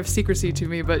keep an air of secrecy to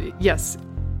me, but yes,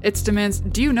 it's Demands.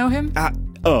 Do you know him?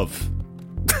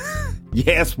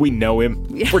 Yes, we know him.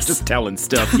 Yes. We're just telling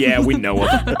stuff. Yeah, we know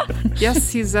him. Yes,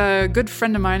 he's a good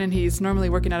friend of mine, and he's normally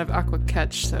working out of Aqua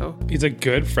Catch, so... He's a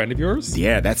good friend of yours?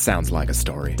 Yeah, that sounds like a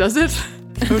story. Does it?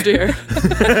 Oh, dear.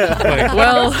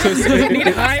 We need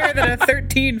higher than a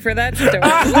 13 for that story.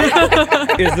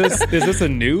 Is this a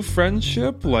new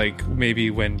friendship? Like, maybe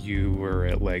when you were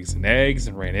at Legs and Eggs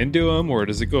and ran into him, or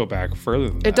does it go back further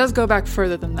than that? It does go back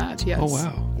further than that, yes. Oh,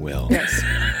 wow. Well, yes.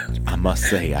 I must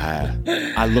say,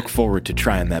 I look forward to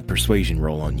trying that persuasion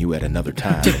roll on you at another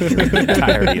time. The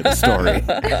entirety of the story.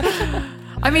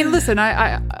 Listen,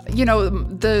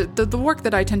 the work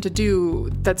that I tend to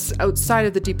do that's outside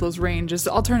of the Deeplo's range is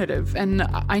alternative, and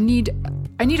I need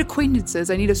acquaintances,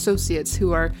 I need associates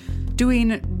who are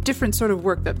doing different sort of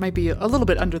work that might be a little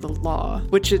bit under the law,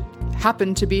 which it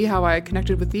happened to be how I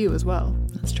connected with you as well.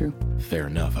 That's true. Fair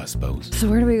enough, I suppose. So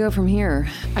where do we go from here?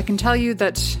 I can tell you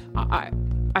that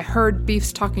I heard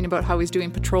Beefs talking about how he's doing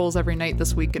patrols every night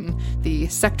this week in the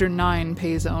Sector 9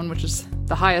 pay zone, which is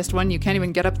the highest one. You can't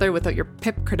even get up there without your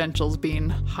PIP credentials being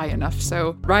high enough.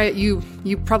 So, Riot, you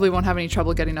probably won't have any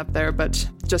trouble getting up there, but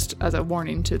just as a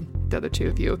warning to the other two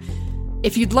of you,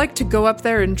 if you'd like to go up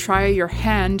there and try your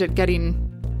hand at getting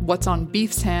what's on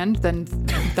Beef's hand, then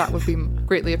that would be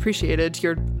greatly appreciated.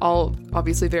 You're all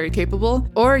obviously very capable.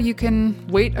 Or you can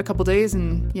wait a couple days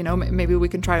and, maybe we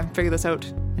can try and figure this out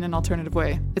in an alternative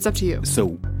way. It's up to you.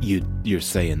 So you're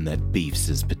saying that Beefs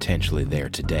is potentially there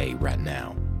today, right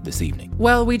now, this evening?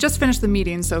 Well, we just finished the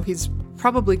meeting, so he's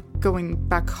probably going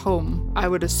back home, I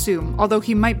would assume. Although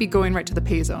he might be going right to the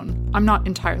pay zone. I'm not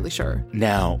entirely sure.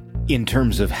 Now, in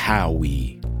terms of how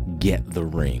we get the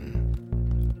ring,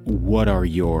 what are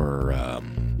your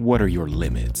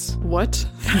limits? What?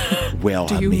 Well,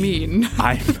 do you mean?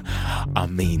 I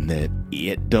mean that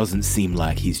it doesn't seem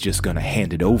like he's just going to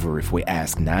hand it over if we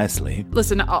ask nicely.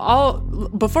 Listen,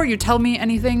 before you tell me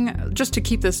anything, just to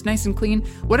keep this nice and clean,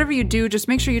 whatever you do, just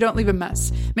make sure you don't leave a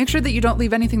mess. Make sure that you don't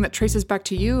leave anything that traces back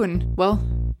to you and, well,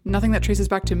 nothing that traces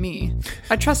back to me.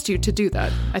 I trust you to do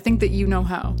that. I think that you know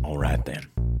how. All right, then.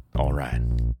 All right.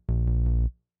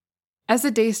 As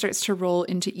the day starts to roll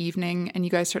into evening and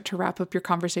you guys start to wrap up your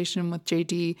conversation with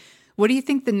JD, what do you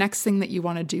think the next thing that you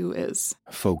want to do is?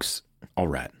 Folks, all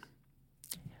right.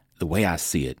 The way I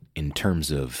see it, in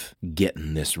terms of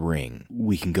getting this ring,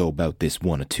 we can go about this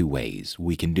one of two ways.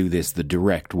 We can do this the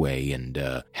direct way and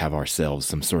have ourselves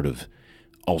some sort of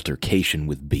altercation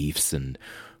with Beefs, and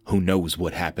who knows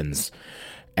what happens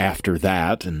after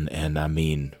that,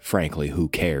 and frankly, who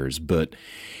cares? But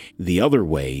the other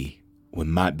way, we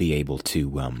might be able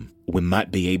to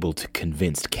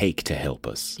convince Cake to help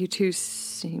us. You two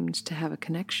seemed to have a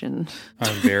connection.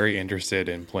 I'm very interested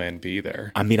in Plan B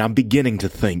there. I'm beginning to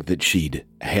think that she'd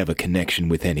have a connection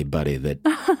with anybody that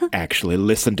actually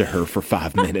listened to her for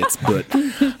 5 minutes.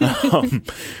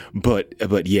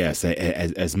 But yes,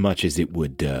 as much as it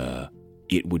would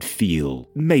feel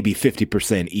maybe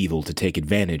 50% evil to take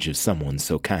advantage of someone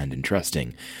so kind and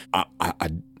trusting,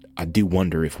 I do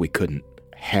wonder if we couldn't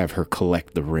have her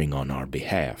collect the ring on our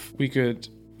behalf. We could,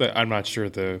 I'm not sure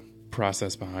the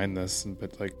process behind this,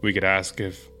 but we could ask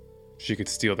if she could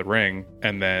steal the ring,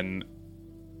 and then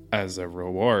as a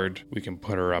reward, we can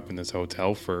put her up in this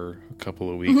hotel for a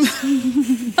couple of weeks.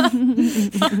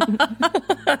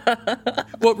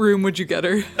 What room would you get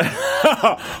her?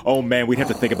 Oh man, we'd have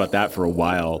to think about that for a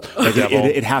while. Like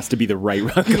it has to be the right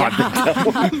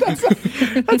God,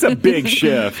 that's a big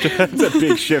shift. That's a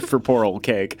big shift for poor old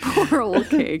Cake. Poor old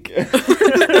Cake.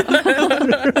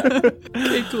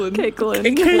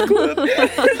 Cakelin.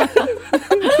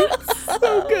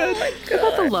 So good. What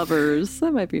about the lovers?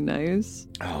 That might be nice.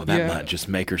 Oh, that might just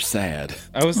make her sad.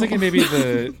 I was thinking maybe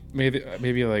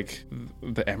like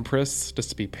the Empress,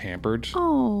 just to be pampered.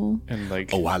 Oh. And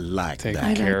like, I like taken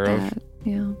that. care I of. like that.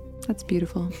 Yeah, that's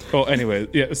beautiful. Well, anyway,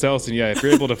 Celestine, if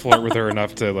you're able to flirt with her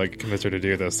enough to like convince her to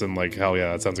do this, then like hell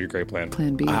yeah, that sounds like a great plan.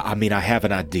 Plan B. I mean, I have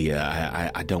an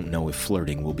idea. I don't know if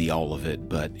flirting will be all of it,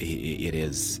 but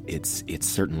it's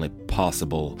certainly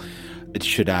possible.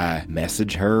 Should I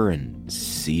message her and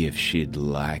see if she'd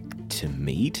like to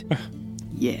meet?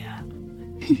 Yeah.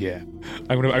 Yeah.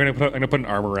 I'm gonna put an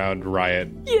arm around Riot.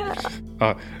 Yeah.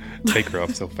 They grow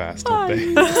up so fast, don't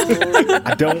they?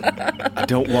 I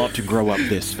don't want to grow up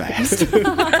this fast.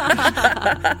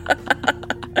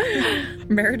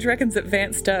 Marriage reckons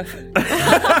advanced stuff.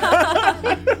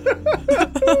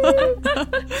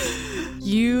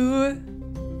 You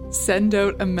send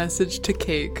out a message to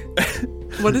Cake.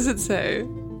 What does it say?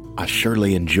 I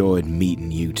surely enjoyed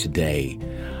meeting you today.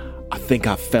 I think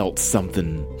I felt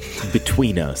something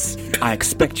between us. I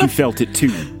expect you felt it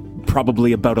too.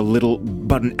 Probably about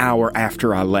an hour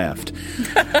after I left.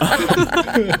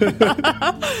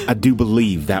 I do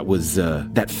believe that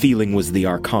feeling was the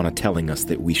Arcana telling us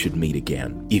that we should meet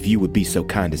again. If you would be so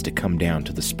kind as to come down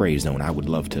to the spray zone, I would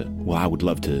love to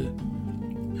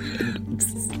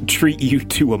treat you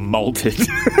to a malted.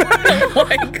 Oh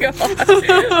my god.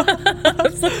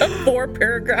 That's like a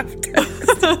 4-paragraph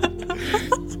text.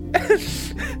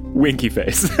 Winky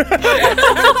face.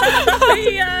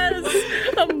 Yes,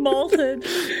 a malted.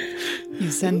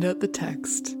 You send out the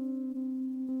text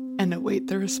and await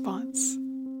the response.